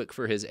homophobic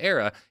for his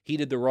era, he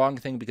did the wrong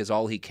thing because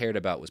all he cared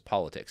about was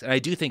politics. And I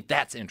do think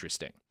that's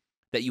interesting,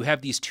 that you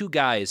have these two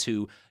guys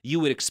who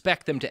you would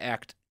expect them to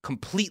act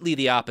completely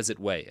the opposite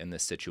way in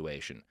this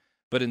situation.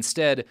 But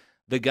instead,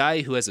 the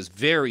guy who has this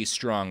very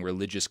strong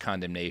religious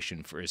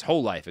condemnation for his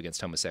whole life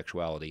against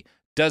homosexuality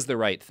does the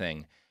right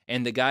thing.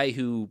 And the guy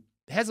who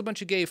has a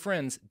bunch of gay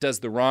friends does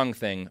the wrong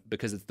thing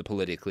because it's the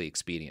politically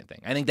expedient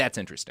thing. I think that's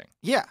interesting.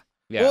 Yeah.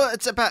 Well,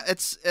 it's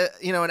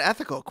an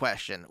ethical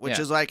question, which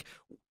is like,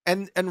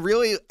 and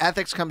really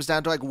ethics comes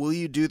down to like, will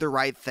you do the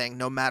right thing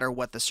no matter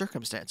what the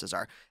circumstances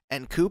are?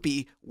 And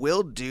Koopy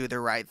will do the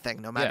right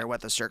thing no matter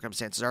what the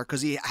circumstances are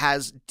because he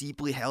has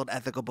deeply held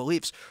ethical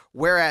beliefs.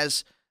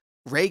 Whereas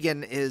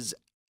Reagan is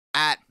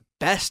at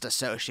best a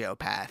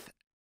sociopath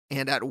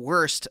and at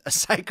worst a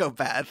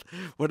psychopath.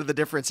 What are the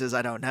differences?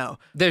 I don't know.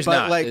 There's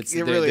not. Like,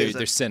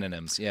 they're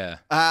synonyms. Yeah.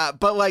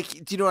 But like,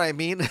 do you know what I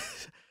mean?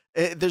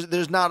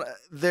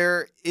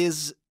 There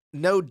is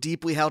no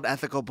deeply held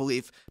ethical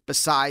belief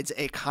besides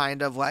a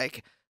kind of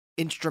like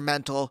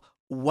instrumental,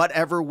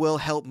 whatever will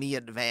help me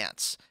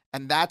advance.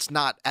 And that's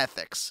not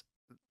ethics.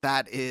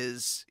 That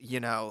is,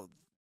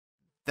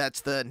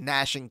 that's the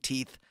gnashing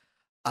teeth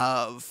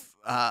of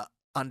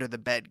under the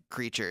bed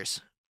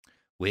creatures.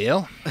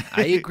 Well,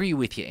 I agree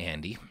with you,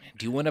 Andy.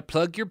 Do you want to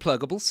plug your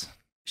pluggables?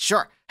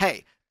 Sure.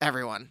 Hey,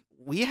 everyone.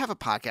 We have a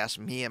podcast.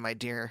 Me and my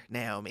dear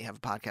Naomi have a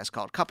podcast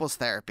called Couples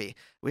Therapy.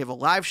 We have a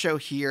live show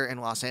here in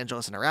Los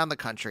Angeles and around the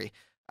country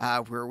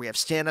where we have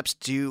stand-ups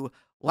do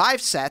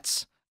live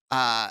sets.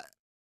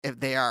 If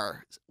they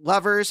are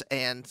lovers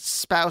and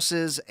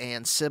spouses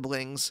and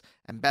siblings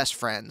and best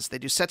friends, they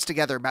do sets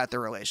together about their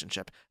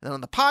relationship. And then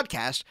on the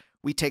podcast,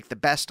 we take the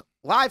best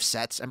live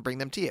sets and bring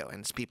them to you.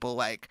 And it's people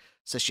like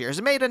Sashir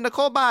Zameda and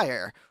Nicole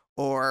Byer,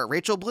 or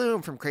Rachel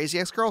Bloom from Crazy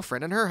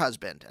Ex-Girlfriend and her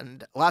husband,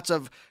 and lots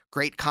of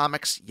great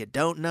comics you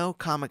don't know,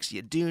 comics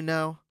you do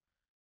know.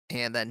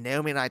 And then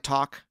Naomi and I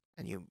talk,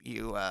 and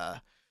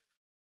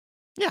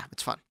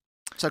it's fun.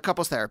 So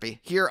Couples Therapy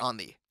here on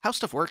the How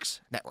Stuff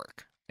Works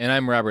Network. And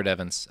I'm Robert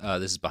Evans.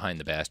 This is Behind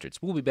the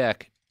Bastards. We'll be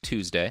back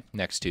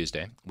next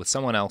Tuesday, with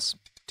someone else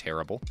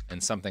terrible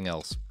and something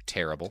else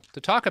terrible to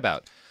talk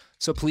about.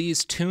 So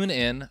please tune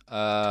in,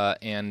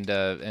 and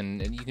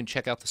you can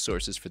check out the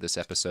sources for this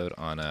episode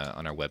on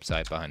our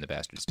website,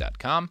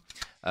 behindthebastards.com.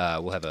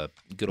 We'll have a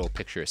good old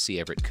picture of C.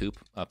 Everett Koop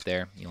up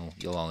there.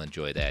 You'll all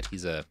enjoy that.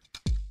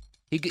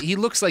 He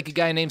looks like a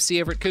guy named C.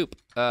 Everett Koop.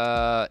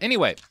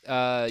 Anyway,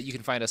 you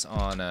can find us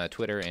on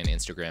Twitter and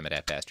Instagram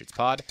at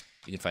 @BastardsPod.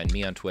 You can find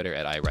me on Twitter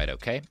at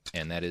iWriteOK.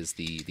 And that is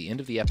the end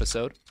of the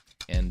episode.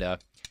 And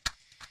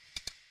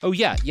oh,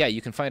 yeah,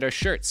 you can find our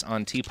shirts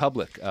on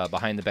TeePublic,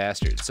 Behind the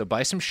Bastards. So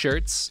buy some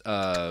shirts.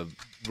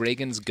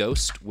 Reagan's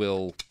ghost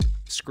will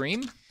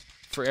scream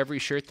for every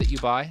shirt that you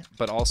buy,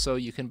 but also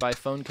you can buy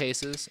phone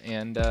cases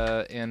and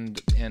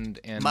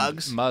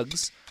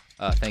mugs.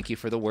 Thank you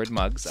for the word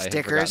mugs. Stickers. I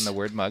had forgotten the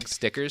word mugs.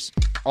 Stickers.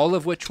 All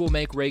of which will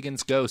make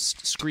Reagan's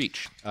ghost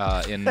screech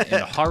in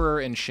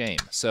horror and shame.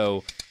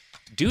 So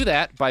do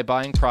that by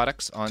buying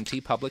products on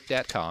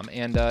teepublic.com.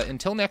 And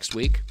until next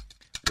week,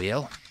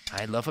 well,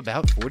 I love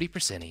about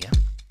 40% of you.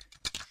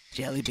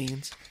 Jelly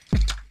beans.